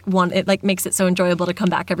makes it so enjoyable to come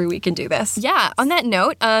back every week and do this. Yeah. On that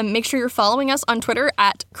note, make sure you're following us on Twitter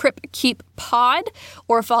at CryptKeepPod,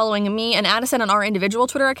 or following me and Addison on our individual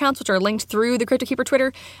Twitter accounts, which are linked through the Cryptid Keeper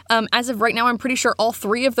Twitter. As of right now, I'm pretty sure all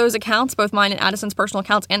 3 of those accounts, both mine and Addison's personal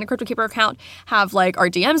accounts and the Cryptid Keeper account, have our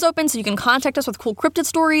DMs open, so you can contact us with cool cryptid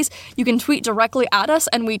stories. You can tweet directly at us,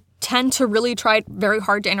 and we tend to really try very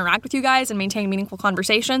hard to interact with you guys and maintain meaningful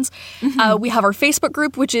conversations. We have our Facebook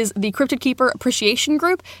group, which is the Cryptid Keeper Appreciation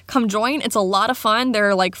Group. Come join. It's a lot of fun. There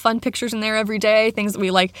are fun pictures in there every day, things that we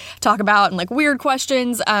talk about, and weird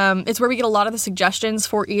questions. It's where we get a lot of the suggestions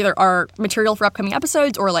for either our material for upcoming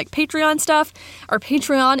episodes or Patreon stuff. Our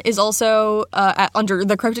Patreon is also under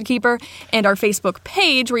the Cryptid Keeper, and our Facebook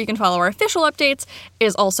page, where you can follow our official updates,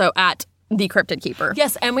 is also at the Cryptid Keeper.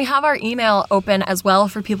 Yes, and we have our email open as well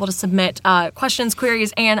for people to submit questions,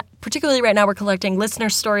 queries, and particularly right now we're collecting listener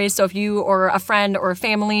stories. So if you or a friend or a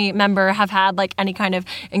family member have had any kind of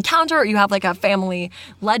encounter, or you have a family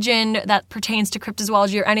legend that pertains to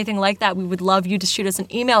cryptozoology or anything like that, we would love you to shoot us an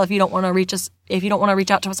email if you don't want to reach us. If you don't want to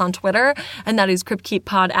reach out to us on Twitter, and that is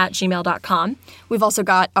cryptkeeppod@gmail.com. We've also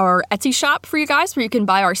got our Etsy shop for you guys, where you can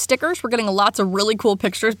buy our stickers. We're getting lots of really cool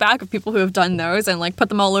pictures back of people who have done those and put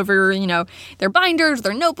them all over, their binders,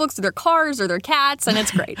 their notebooks, or their cars, or their cats, and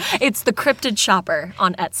it's great. It's the Cryptid Shopper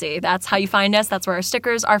on Etsy. That's how you find us. That's where our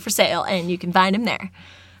stickers are for sale, and you can find them there.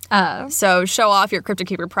 So show off your Cryptid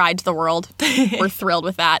Keeper pride to the world. We're thrilled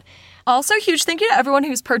with that. Also, huge thank you to everyone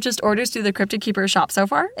who's purchased orders through the Cryptid Keeper shop so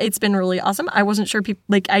far. It's been really awesome. I wasn't sure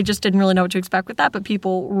people, I just didn't really know what to expect with that, but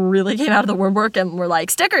people really came out of the woodwork and were like,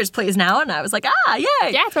 stickers, please, now. And I was like, yay.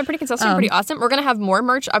 Yeah, it's been pretty consistent, pretty awesome. We're going to have more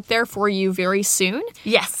merch up there for you very soon.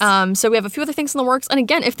 Yes. So we have a few other things in the works. And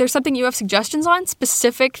again, if there's something you have suggestions on,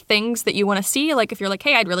 specific things that you want to see, like if you're like,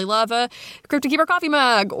 hey, I'd really love a Cryptid Keeper coffee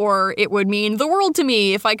mug, or it would mean the world to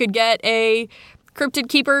me if I could get a Cryptid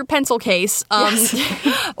Keeper pencil case. Yes.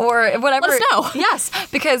 Or whatever. Let us know. Yes,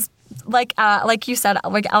 because like you said,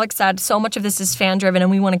 like Alex said, so much of this is fan driven,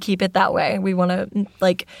 and we want to keep it that way. We want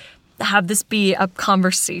to have this be a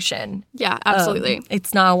conversation. Yeah, absolutely.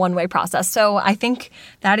 It's not a one-way process. So I think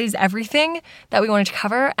that is everything that we wanted to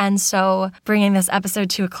cover. And so bringing this episode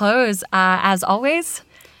to a close, as always.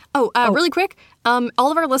 Really quick.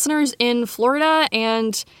 All of our listeners in Florida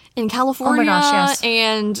and in California yes.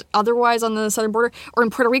 and otherwise on the southern border, or in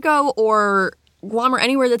Puerto Rico or Guam or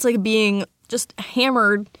anywhere that's like being just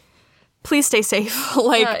hammered, please stay safe.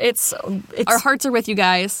 It's our hearts are with you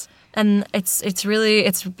guys. And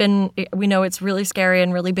we know it's really scary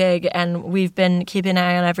and really big, and we've been keeping an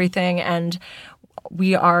eye on everything, and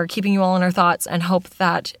we are keeping you all in our thoughts and hope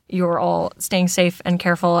that you're all staying safe and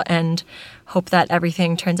careful, and hope that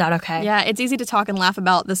everything turns out okay. Yeah, it's easy to talk and laugh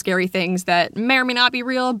about the scary things that may or may not be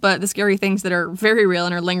real, but the scary things that are very real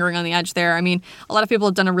and are lingering on the edge there. I mean, a lot of people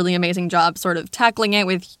have done a really amazing job sort of tackling it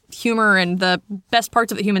with humor and the best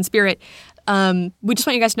parts of the human spirit. We just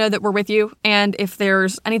want you guys to know that we're with you, and if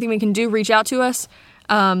there's anything we can do, reach out to us.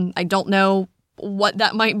 I don't know what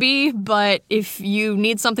that might be, but if you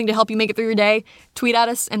need something to help you make it through your day, tweet at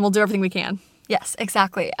us and we'll do everything we can. Yes,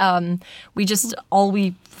 exactly. All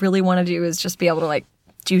we really want to do is just be able to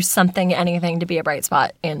do something, anything to be a bright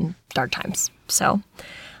spot in dark times. So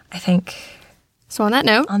I think. So on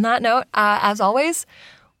that note, as always,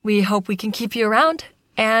 we hope we can keep you around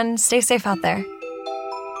and stay safe out there.